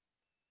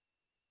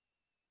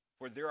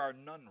 for there are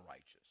none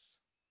righteous.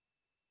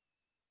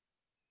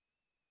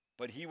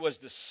 But he was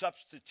the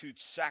substitute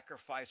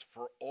sacrifice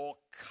for all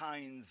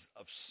kinds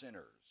of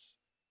sinners.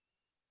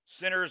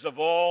 Sinners of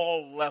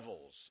all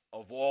levels,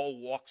 of all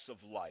walks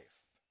of life.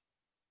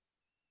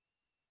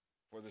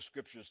 For the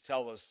Scriptures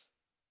tell us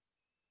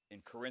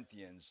in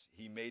Corinthians,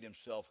 he made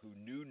himself who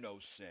knew no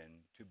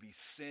sin to be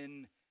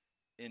sin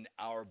in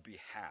our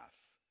behalf,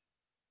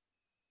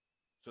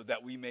 so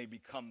that we may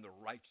become the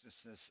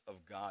righteousness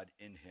of God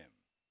in him.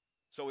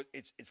 So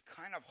it's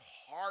kind of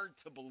hard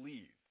to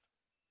believe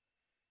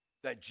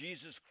that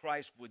Jesus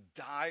Christ would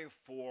die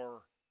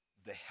for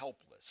the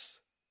helpless,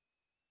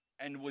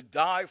 and would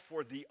die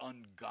for the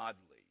ungodly,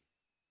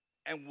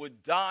 and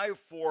would die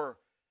for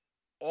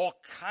all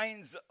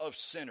kinds of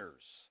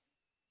sinners,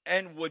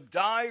 and would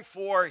die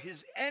for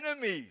his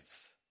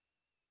enemies.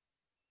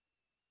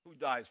 Who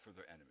dies for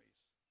their enemies?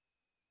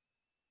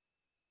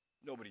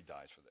 Nobody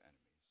dies for the enemies.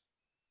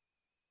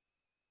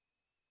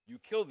 You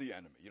kill the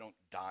enemy. You don't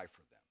die for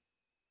them.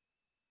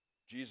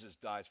 Jesus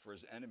dies for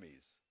his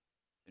enemies.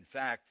 In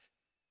fact,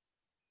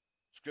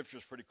 Scripture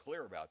is pretty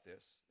clear about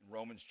this. In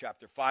Romans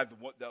chapter 5,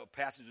 the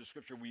passage of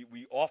Scripture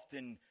we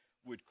often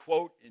would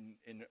quote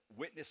in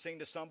witnessing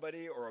to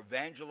somebody or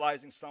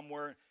evangelizing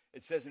somewhere.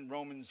 It says in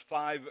Romans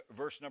 5,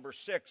 verse number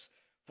 6,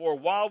 for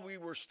while we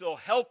were still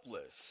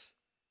helpless,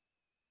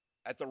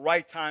 at the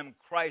right time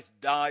Christ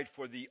died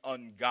for the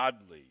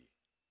ungodly.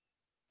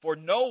 For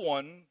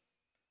one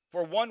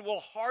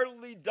will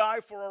hardly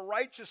die for a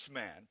righteous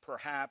man,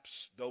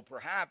 perhaps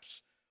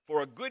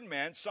for a good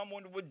man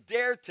someone would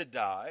dare to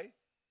die.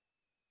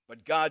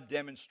 But God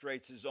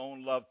demonstrates his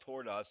own love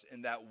toward us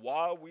in that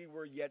while we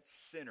were yet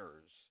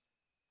sinners,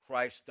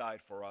 Christ died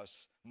for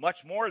us.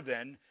 Much more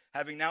then,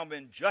 having now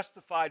been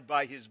justified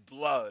by his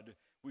blood,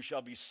 we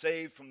shall be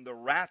saved from the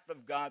wrath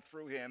of God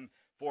through him.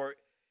 For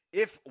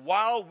if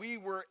while we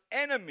were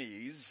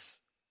enemies,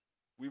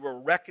 we were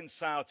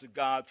reconciled to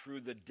God through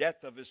the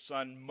death of his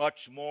Son,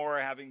 much more,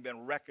 having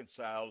been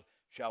reconciled,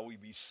 shall we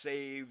be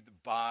saved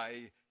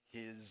by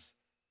his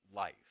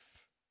life.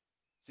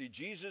 See,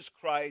 Jesus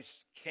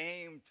Christ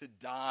came to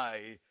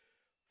die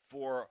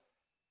for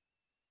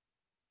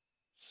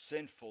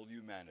sinful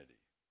humanity.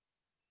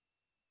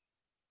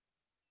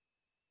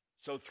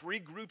 So 3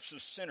 groups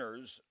of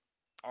sinners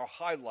are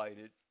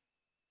highlighted.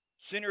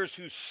 Sinners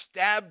who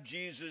stabbed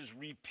Jesus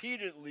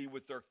repeatedly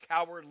with their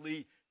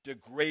cowardly,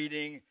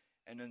 degrading,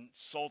 and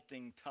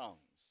insulting tongues.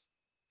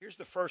 Here's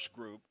the first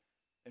group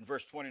in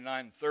verse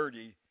 29 and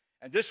 30.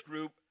 And this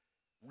group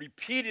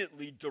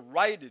repeatedly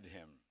derided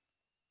him.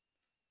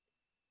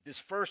 This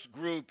first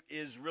group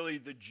is really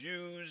the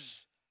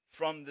Jews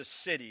from the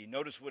city.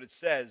 Notice what it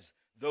says.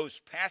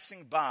 Those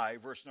passing by,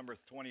 verse number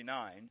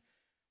 29,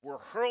 were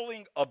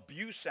hurling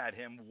abuse at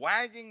him,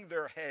 wagging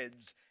their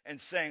heads and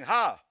saying,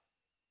 "Ha!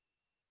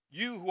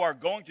 You who are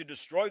going to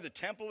destroy the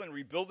temple and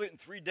rebuild it in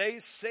 3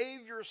 days,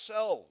 save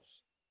yourself,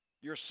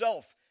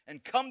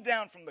 and come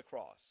down from the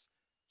cross."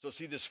 So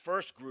see, this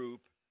first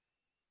group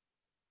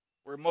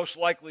were most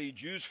likely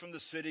Jews from the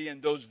city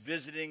and those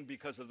visiting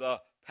because of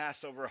the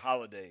Passover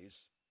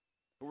holidays,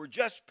 who were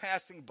just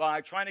passing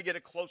by, trying to get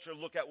a closer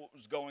look at what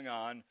was going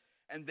on,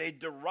 and they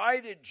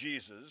derided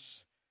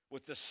Jesus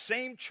with the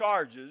same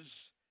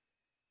charges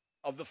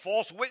of the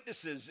false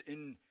witnesses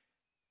in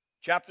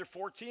chapter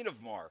 14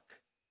 of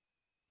Mark.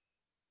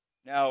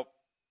 Now,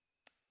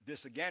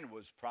 this again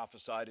was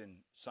prophesied in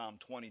Psalm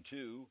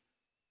 22,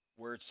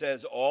 where it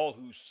says, "All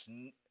who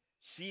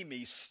see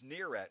me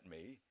sneer at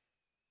me.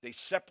 They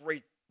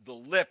separate the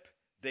lip,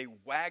 they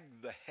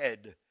wag the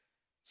head,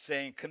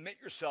 saying,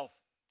 'Commit yourself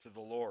to the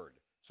Lord.'"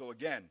 So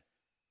again,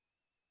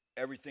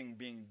 everything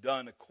being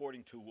done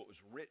according to what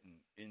was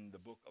written in the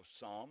book of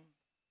Psalm.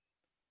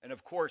 And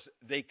of course,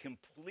 they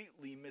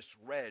completely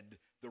misread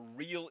the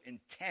real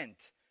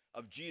intent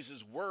of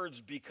Jesus'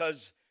 words,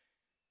 because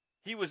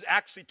he was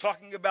actually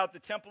talking about the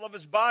temple of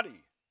his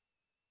body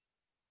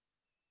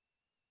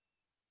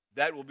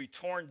that will be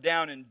torn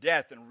down in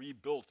death and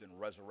rebuilt in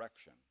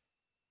resurrection.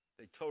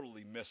 They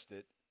totally missed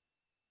it.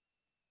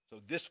 So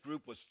this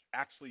group was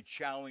actually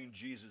challenging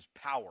Jesus'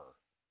 power.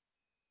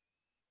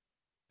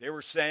 They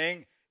were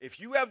saying, if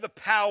you have the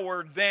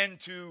power then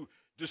to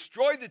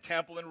destroy the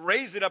temple and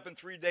raise it up in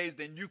 3 days,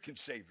 then you can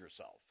save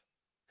yourself.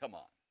 Come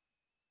on.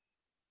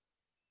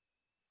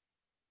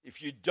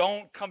 If you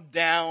don't come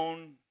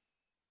down,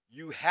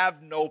 you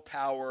have no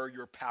power.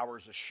 Your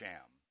power's a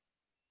sham.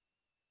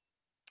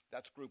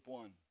 That's group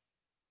one.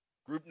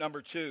 Group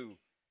number 2,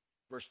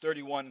 verse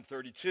 31 and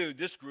 32.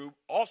 This group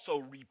also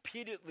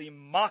repeatedly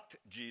mocked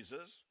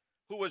Jesus.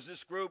 Who was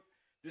this group?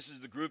 This is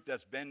the group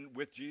that's been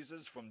with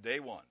Jesus from day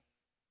one.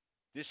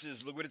 This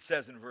is, look what it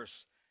says in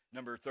verse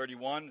number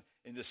 31.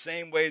 "In the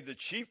same way, the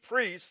chief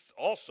priests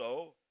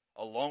also,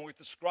 along with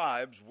the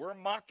scribes, were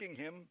mocking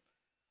him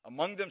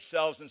among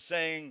themselves and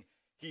saying,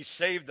 'He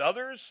saved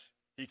others.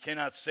 He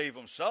cannot save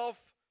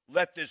himself.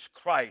 Let this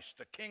Christ,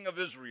 the King of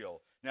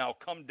Israel, now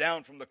come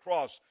down from the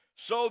cross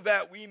so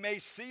that we may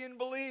see and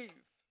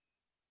believe.'"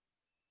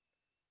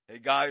 Hey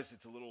guys,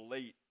 it's a little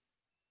late.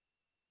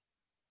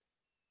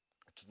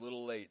 It's a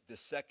little late. The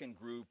second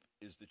group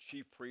is the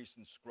chief priests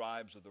and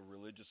scribes of the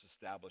religious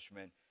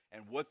establishment.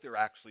 And what they're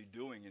actually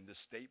doing in this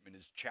statement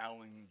is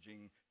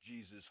challenging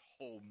Jesus'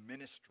 whole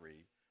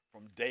ministry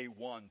from day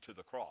one to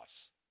the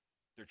cross.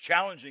 They're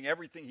challenging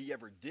everything he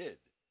ever did.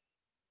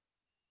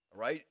 All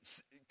right?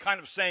 Kind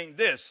of saying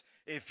this: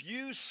 if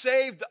you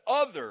saved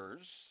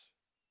others,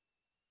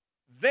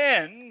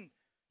 then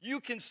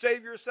you can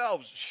save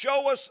yourselves.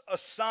 Show us a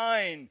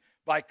sign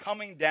by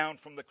coming down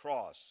from the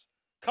cross.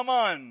 Come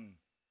on,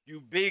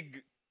 you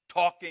big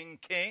talking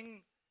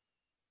king.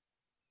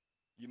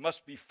 You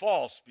must be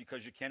false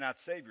because you cannot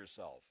save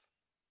yourself.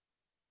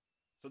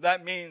 So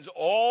that means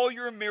all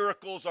your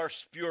miracles are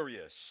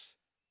spurious.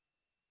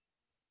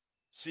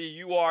 See,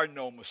 you are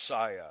no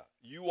Messiah.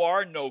 You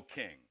are no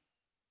king.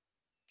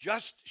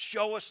 Just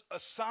show us a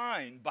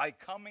sign by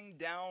coming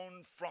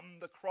down from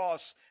the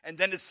cross. And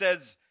then it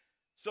says,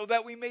 so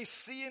that we may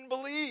see and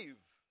believe.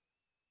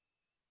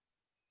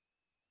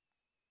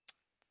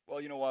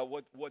 Well, you know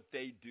what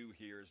they do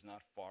here is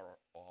not far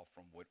off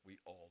from what we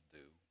all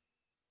do.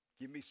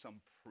 Give me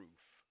some proof.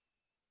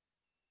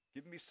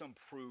 Give me some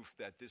proof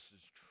that this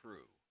is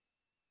true,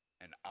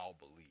 and I'll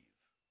believe.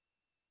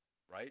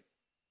 Right?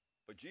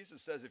 But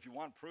Jesus says if you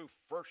want proof,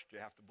 first you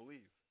have to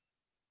believe.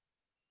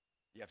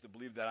 You have to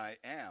believe that I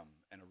am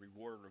and a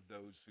rewarder of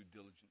those who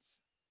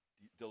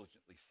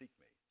diligently seek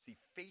me. See,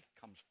 faith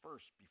comes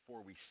first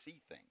before we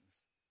see things.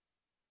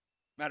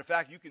 Matter of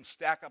fact, you can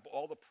stack up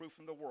all the proof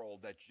in the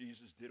world that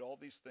Jesus did all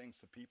these things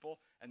to people,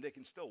 and they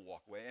can still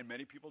walk away, and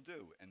many people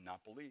do, and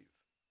not believe.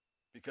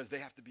 Because they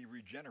have to be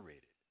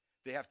regenerated.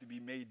 They have to be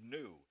made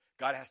new.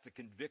 God has to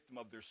convict them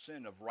of their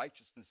sin, of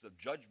righteousness, of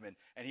judgment,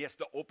 and he has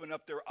to open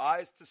up their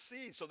eyes to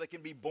see so they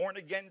can be born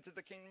again into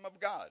the kingdom of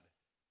God.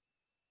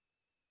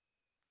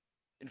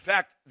 In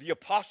fact, the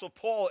Apostle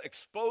Paul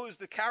exposed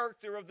the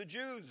character of the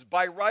Jews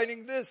by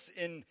writing this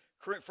in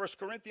 1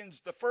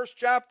 Corinthians, the first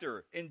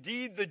chapter.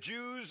 Indeed, the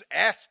Jews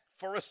asked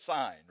for a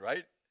sign,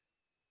 right?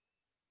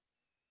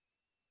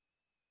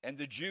 And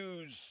the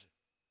Jews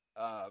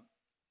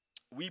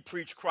we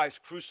preach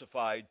Christ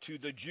crucified, to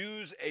the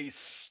Jews a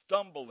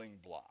stumbling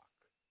block.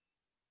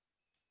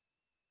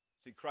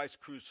 See, Christ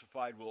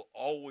crucified will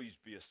always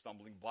be a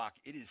stumbling block.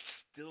 It is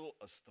still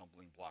a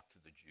stumbling block to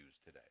the Jews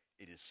today.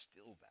 It is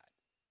still that.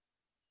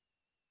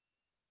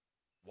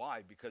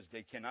 Why? Because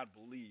they cannot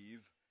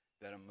believe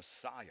that a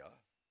Messiah,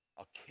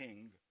 a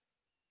king,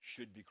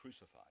 should be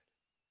crucified.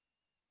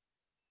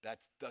 That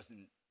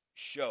doesn't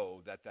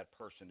show that that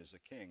person is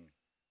a king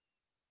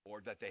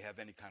or that they have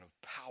any kind of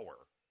power.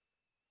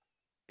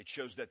 It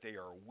shows that they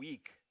are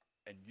weak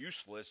and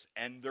useless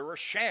and they're a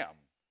sham.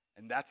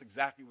 And that's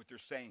exactly what they're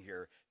saying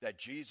here, that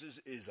Jesus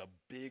is a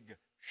big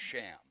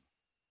sham.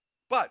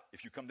 But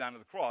if you come down to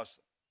the cross,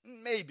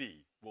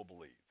 maybe we'll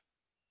believe.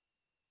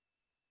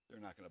 They're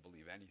not going to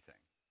believe anything.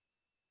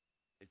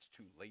 It's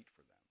too late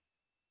for them.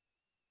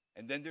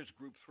 And then there's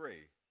group 3.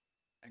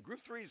 And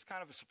group 3 is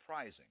kind of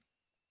surprising.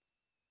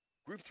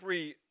 Group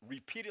 3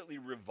 repeatedly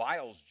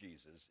reviles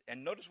Jesus.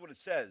 And notice what it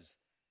says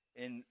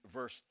in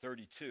verse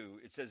 32.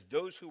 It says,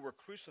 those who were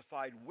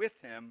crucified with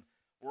him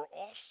were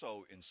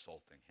also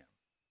insulting him.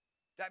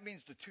 That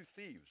means the two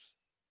thieves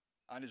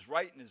on his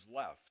right and his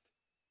left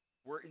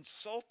were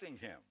insulting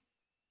him.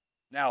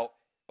 Now,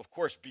 of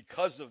course,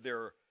 because of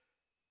their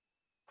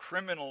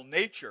criminal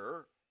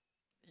nature,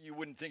 you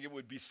wouldn't think it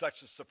would be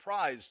such a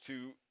surprise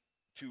to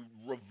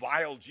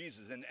revile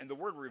Jesus. And the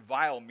word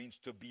revile means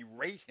to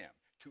berate him,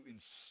 to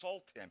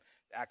insult him.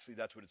 Actually,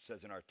 that's what it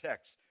says in our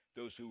text.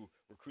 Those who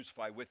were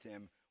crucified with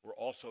him were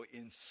also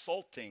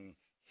insulting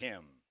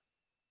him.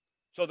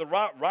 So the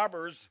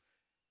robbers,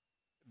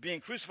 being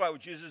crucified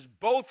with Jesus,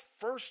 both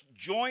first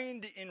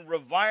joined in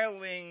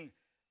reviling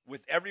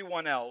with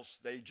everyone else.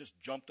 They just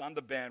jumped on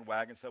the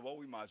bandwagon and said, well,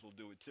 we might as well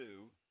do it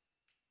too.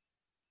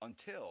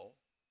 Until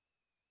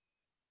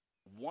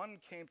one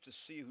came to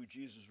see who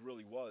Jesus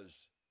really was.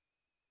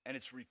 And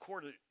it's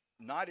recorded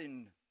not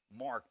in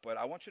Mark, but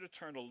I want you to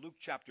turn to Luke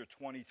chapter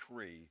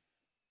 23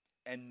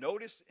 and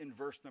notice in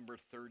verse number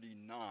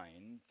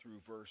 39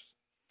 through verse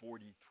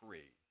 43.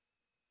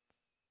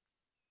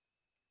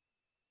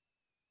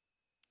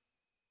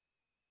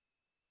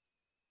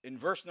 In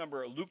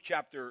Luke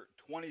chapter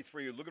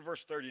 23, look at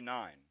verse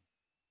 39.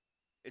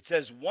 It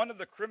says, one of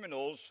the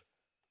criminals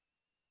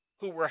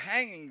who were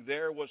hanging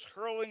there was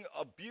hurling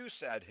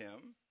abuse at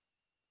him,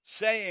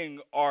 saying,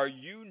 are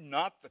you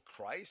not the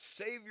Christ?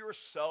 Save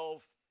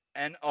yourself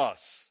and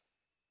us.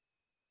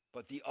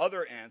 But the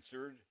other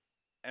answered,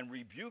 and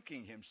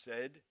rebuking him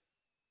said,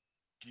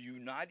 do you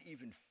not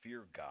even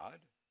fear God,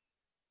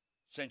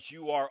 since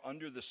you are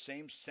under the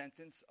same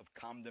sentence of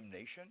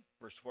condemnation?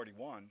 Verse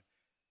 41.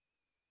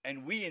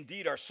 And we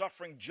indeed are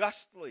suffering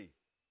justly,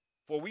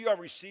 for we are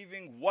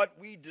receiving what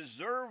we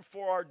deserve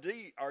for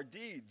our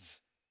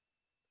deeds.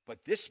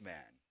 But this man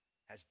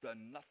has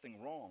done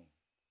nothing wrong.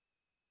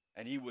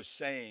 And he was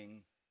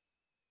saying,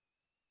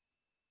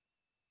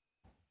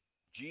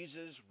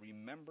 Jesus,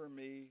 remember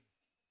me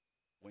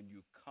when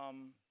you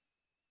come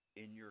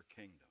in your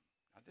kingdom.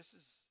 Now, this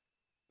is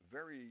a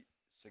very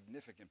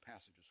significant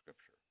passage of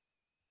Scripture,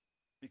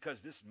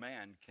 because this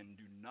man can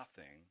do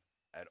nothing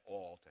at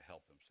all to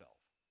help himself.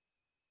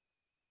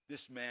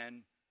 This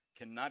man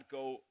cannot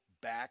go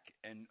back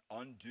and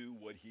undo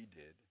what he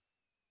did.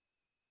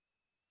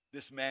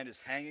 This man is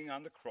hanging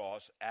on the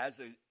cross as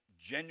a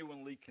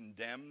genuinely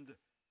condemned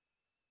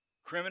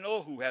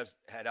criminal who has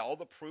had all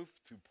the proof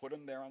to put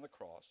him there on the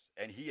cross,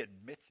 and he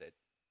admits it.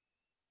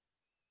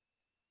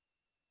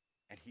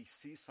 And he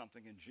sees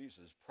something in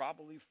Jesus,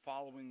 probably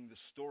following the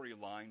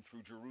storyline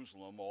through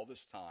Jerusalem all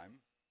this time,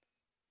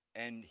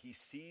 and he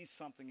sees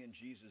something in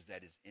Jesus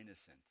that is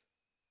innocent.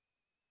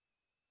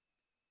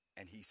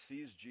 And he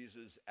sees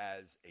Jesus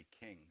as a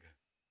king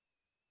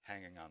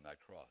hanging on that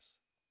cross.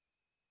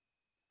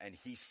 And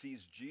he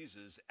sees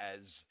Jesus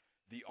as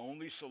the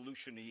only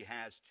solution he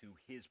has to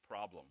his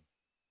problem.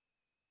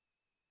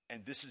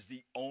 And this is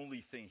the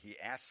only thing he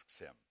asks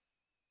him.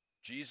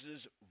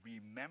 Jesus,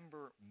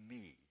 remember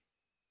me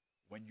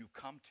when you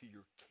come to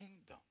your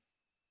kingdom.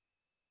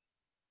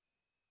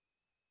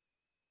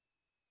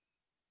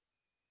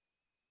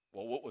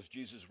 Well, what was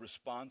Jesus'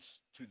 response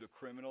to the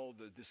criminal,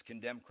 this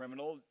condemned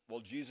criminal? Well,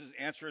 Jesus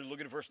answered,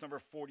 look at verse number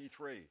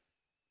 43.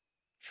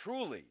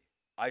 Truly,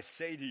 I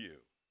say to you,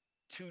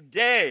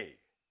 today,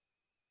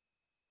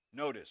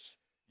 notice,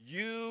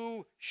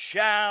 you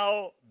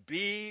shall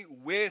be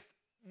with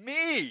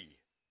me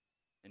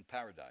in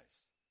paradise.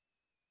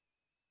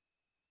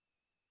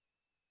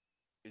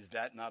 Is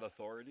that not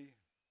authority?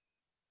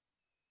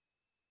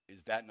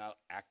 Is that not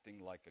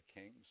acting like a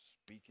king,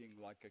 speaking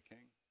like a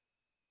king?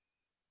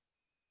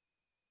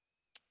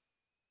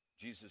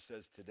 Jesus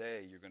says,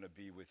 today you're going to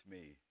be with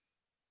me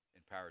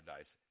in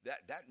paradise.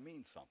 That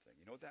means something.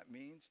 You know what that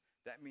means?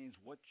 That means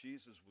what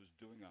Jesus was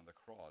doing on the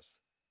cross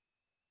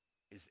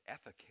is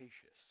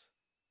efficacious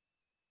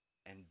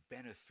and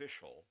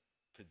beneficial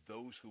to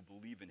those who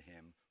believe in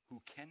him,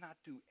 who cannot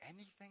do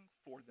anything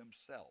for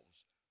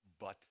themselves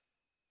but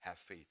have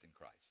faith in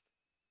Christ.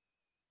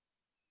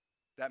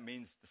 That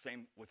means the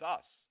same with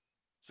us.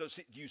 So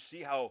do you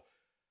see how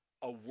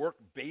a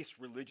work-based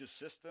religious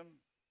system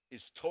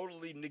is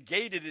totally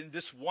negated in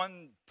this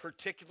one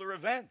particular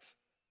event.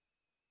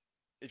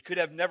 It could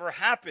have never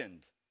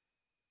happened.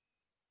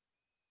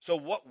 So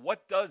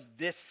what does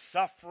this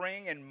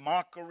suffering and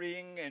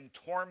mocking and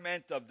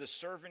torment of the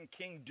servant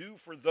king do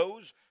for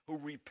those who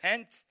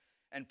repent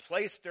and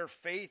place their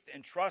faith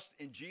and trust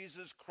in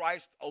Jesus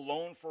Christ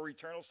alone for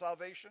eternal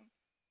salvation?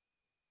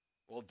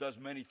 Well, it does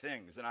many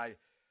things. And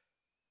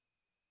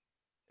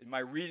in my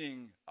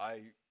reading,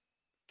 I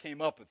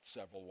came up with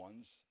several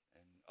ones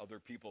and other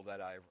people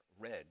that I've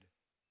read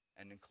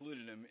and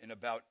included them in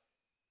about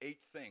 8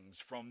 things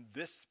from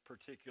this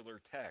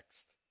particular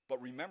text.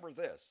 But remember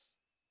this,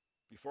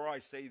 before I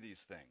say these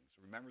things,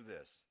 remember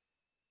this.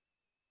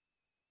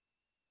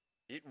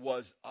 It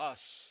was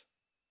us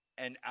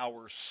and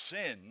our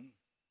sin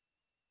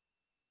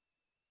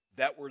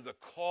that were the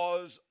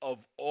cause of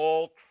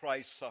all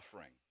Christ's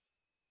suffering.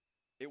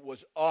 It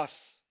was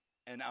us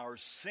and our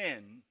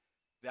sin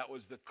that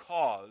was the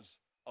cause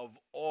of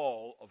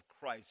all of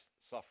Christ's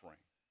suffering.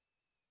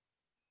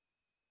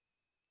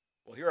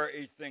 Well, here are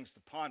 8 things to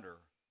ponder,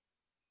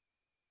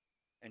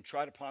 and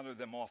try to ponder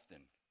them often.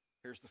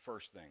 Here's the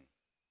first thing.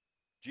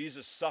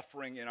 Jesus'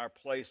 suffering in our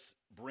place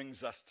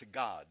brings us to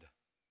God.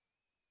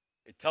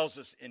 It tells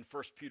us in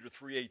 1 Peter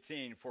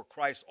 3:18, "For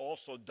Christ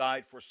also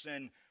died for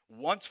sin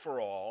once for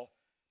all,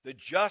 the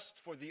just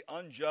for the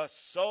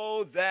unjust,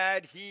 so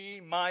that he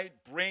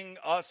might bring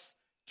us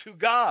to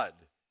God,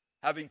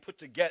 having put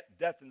to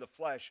death in the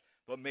flesh,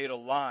 but made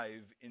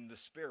alive in the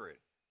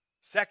spirit."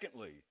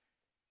 Secondly,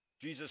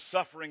 Jesus'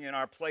 suffering in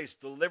our place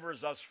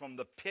delivers us from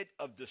the pit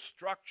of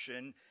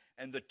destruction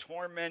and the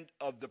torment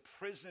of the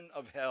prison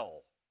of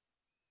hell.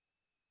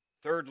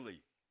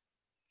 Thirdly,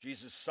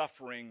 Jesus'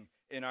 suffering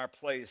in our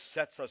place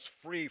sets us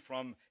free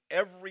from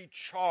every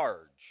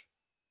charge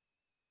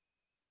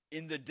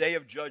in the day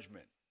of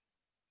judgment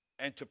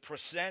and to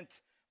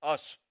present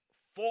us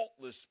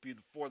faultless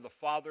before the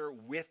Father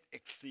with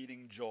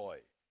exceeding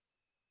joy.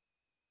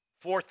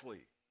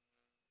 Fourthly,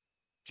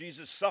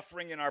 Jesus'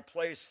 suffering in our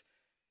place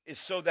is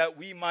so that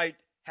we might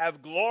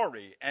have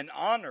glory and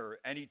honor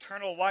and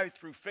eternal life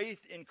through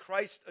faith in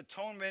Christ's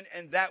atonement,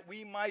 and that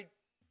we might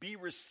be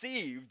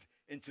received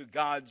into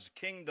God's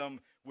kingdom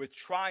with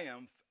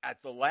triumph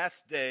at the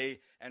last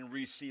day and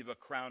receive a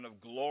crown of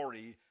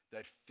glory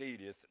that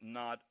fadeth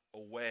not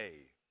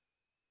away.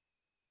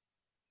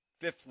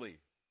 Fifthly,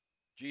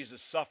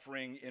 Jesus'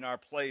 suffering in our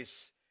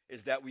place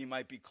is that we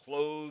might be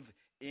clothed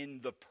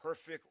in the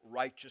perfect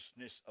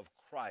righteousness of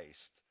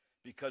Christ,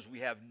 because we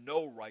have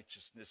no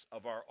righteousness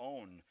of our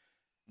own,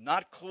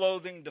 not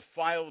clothing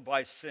defiled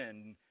by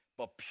sin,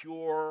 but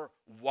pure,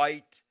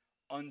 white,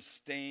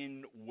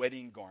 unstained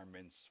wedding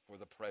garments for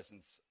the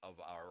presence of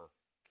our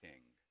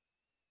King.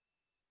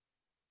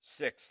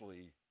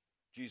 Sixthly,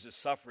 Jesus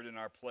suffered in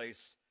our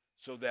place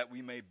so that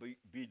we may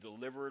be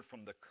delivered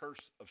from the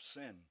curse of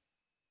sin.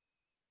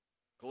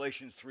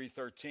 Galatians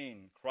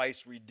 3:13,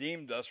 Christ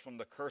redeemed us from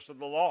the curse of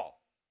the law,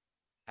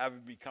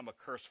 having become a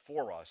curse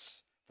for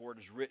us, for it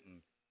is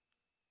written,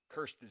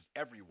 "Cursed is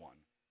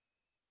everyone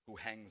who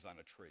hangs on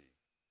a tree."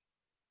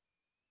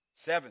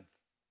 Seventh,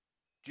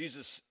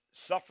 Jesus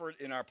suffered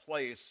in our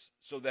place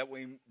so that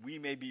we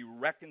may be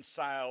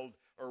reconciled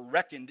or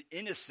reckoned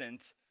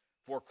innocent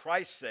for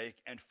Christ's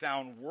sake and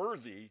found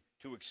worthy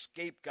to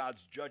escape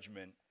God's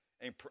judgment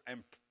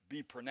and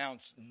be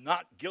pronounced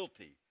not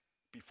guilty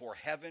before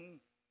heaven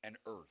and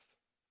earth.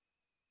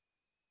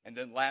 And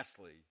then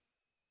lastly,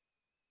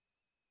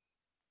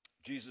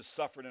 Jesus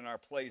suffered in our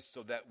place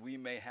so that we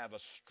may have a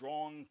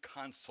strong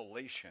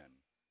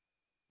consolation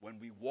when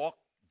we walk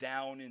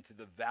down into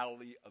the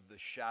valley of the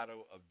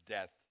shadow of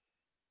death,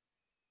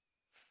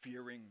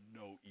 fearing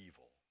no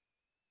evil.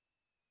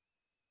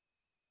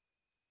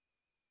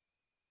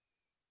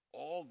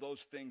 All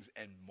those things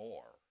and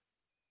more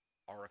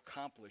are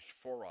accomplished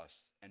for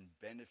us and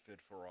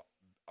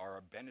are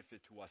a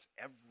benefit to us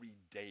every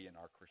day in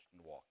our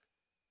Christian walk.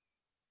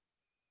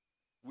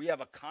 We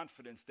have a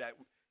confidence that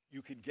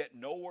you can get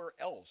nowhere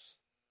else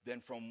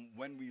than from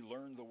when we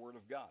learn the Word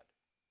of God.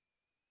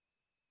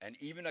 And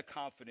even a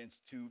confidence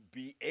to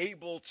be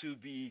able to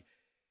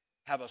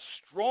have a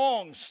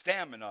strong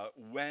stamina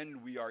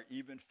when we are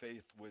even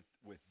faced with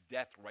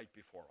death right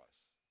before us.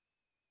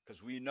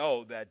 Because we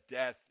know that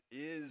death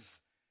is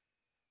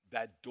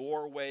that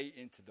doorway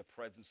into the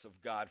presence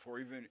of God. For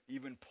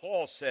even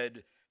Paul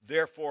said,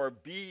 "Therefore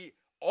be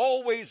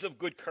always of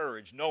good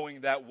courage,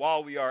 knowing that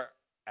while we are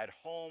at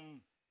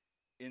home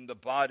in the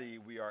body,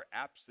 we are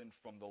absent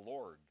from the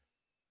Lord.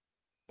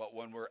 But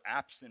when we're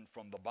absent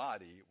from the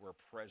body, we're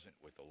present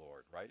with the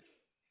Lord," right?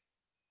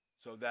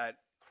 So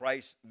that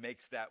Christ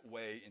makes that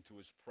way into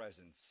his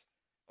presence,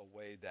 a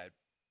way that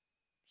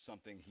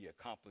something he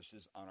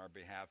accomplishes on our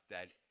behalf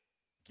that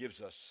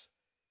gives us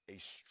a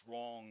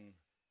strong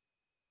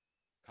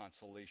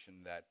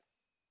consolation that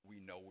we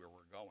know where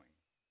we're going.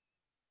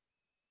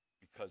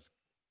 Because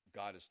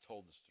God has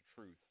told us the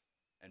truth.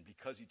 And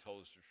because he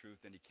told us the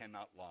truth and he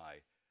cannot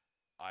lie,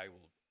 I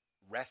will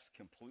rest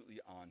completely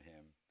on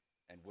him.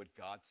 And what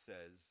God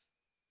says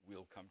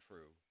will come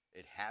true.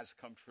 It has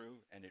come true,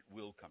 and it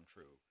will come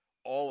true.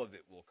 All of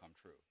it will come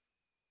true.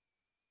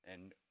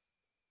 And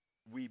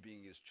we,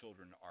 being his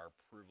children, are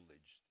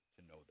privileged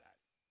to know that.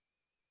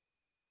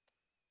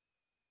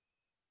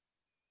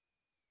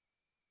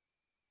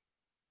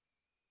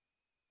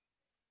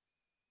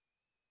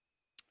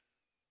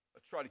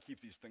 Let's try to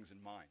keep these things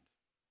in mind.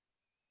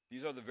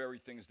 These are the very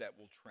things that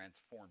will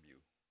transform you.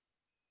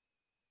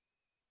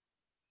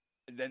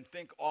 And then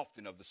think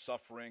often of the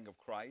suffering of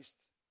Christ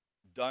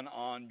done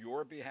on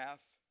your behalf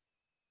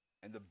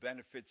and the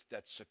benefits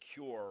that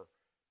secure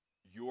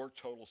your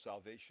total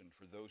salvation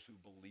for those who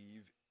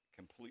believe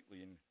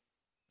completely in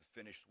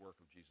the finished work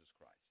of Jesus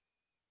Christ.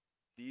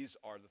 These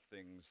are the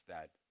things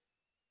that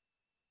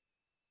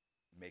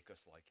make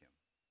us like him.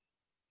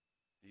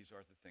 These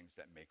are the things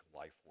that make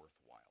life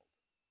worthwhile.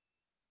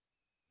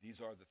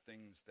 These are the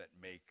things that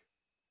make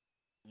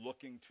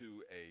looking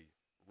to a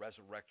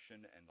resurrection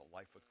and the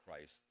life with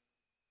Christ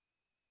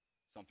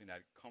something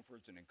that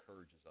comforts and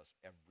encourages us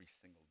every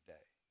single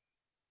day.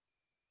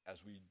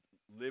 As we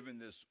live in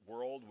this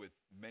world with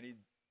many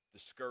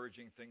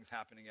discouraging things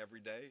happening every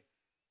day,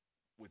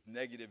 with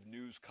negative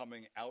news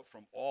coming out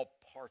from all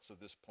parts of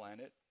this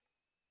planet,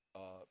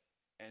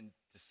 and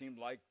to seem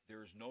like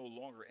there's no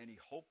longer any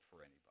hope for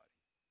anybody,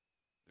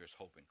 there's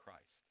hope in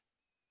Christ.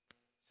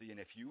 See, and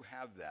if you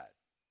have that,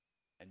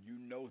 and you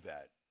know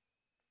that,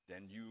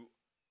 then you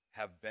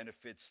have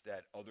benefits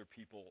that other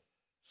people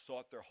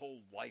sought their whole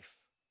life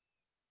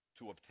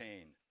to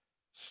obtain,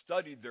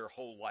 studied their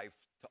whole life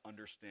to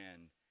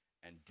understand,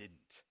 and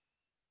didn't.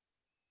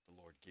 The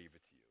Lord gave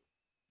it to you.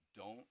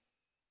 Don't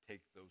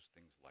take those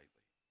things lightly.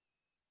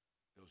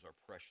 Those are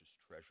precious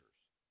treasures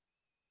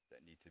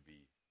that need to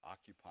be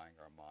occupying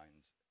our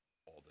minds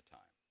all the time.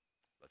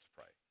 Let's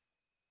pray.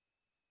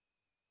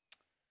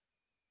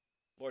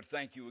 Lord,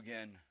 thank you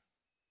again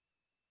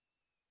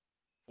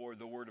for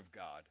the Word of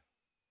God.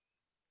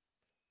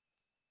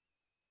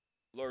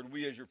 Lord,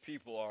 we as your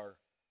people are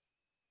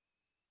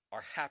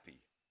happy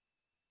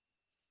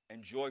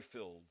and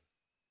joy-filled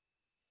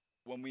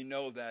when we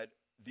know that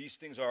these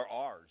things are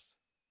ours.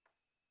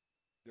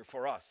 They're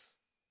for us.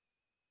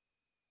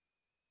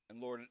 And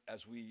Lord,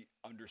 as we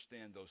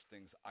understand those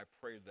things, I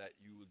pray that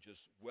you would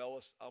just well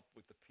us up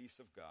with the peace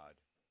of God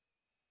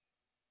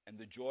and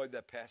the joy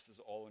that passes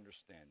all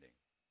understanding.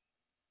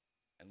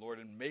 And Lord,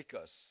 and make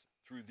us,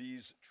 through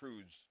these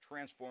truths,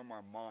 transform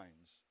our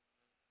minds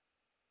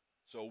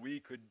so we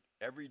could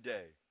every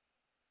day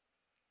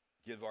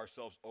give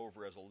ourselves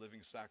over as a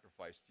living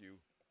sacrifice to you,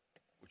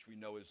 which we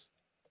know is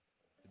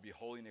to be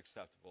holy and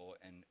acceptable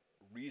and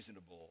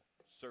reasonable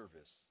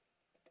service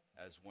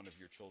as one of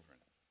your children.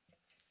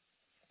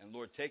 And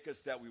Lord, take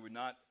us that we would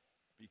not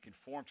be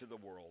conformed to the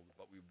world,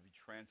 but we would be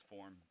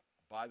transformed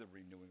by the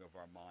renewing of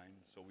our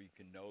mind so we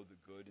can know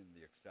the good and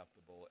the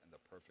acceptable and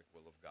the perfect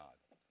will of God.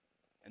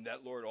 And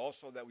that, Lord,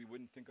 also that we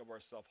wouldn't think of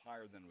ourselves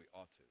higher than we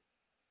ought to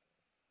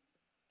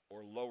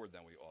or lower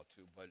than we ought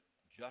to, but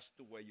just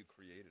the way you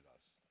created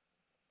us.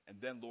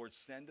 And then, Lord,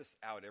 send us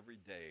out every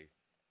day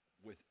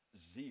with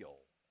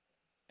zeal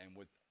and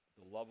with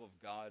the love of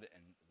God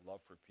and love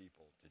for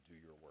people to do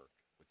your work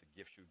with the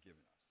gifts you've given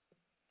us.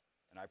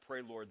 And I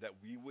pray, Lord, that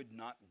we would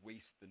not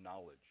waste the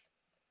knowledge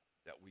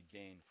that we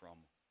gain from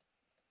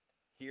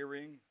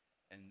hearing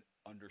and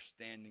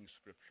understanding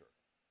Scripture.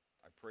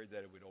 I pray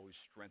that it would always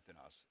strengthen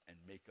us and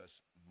make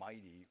us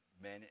mighty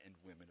men and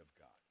women of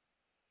God.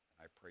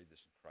 And I pray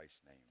this in Christ's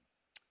name.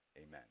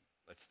 Amen.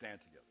 Let's stand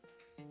together.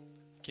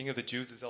 King of the Jews is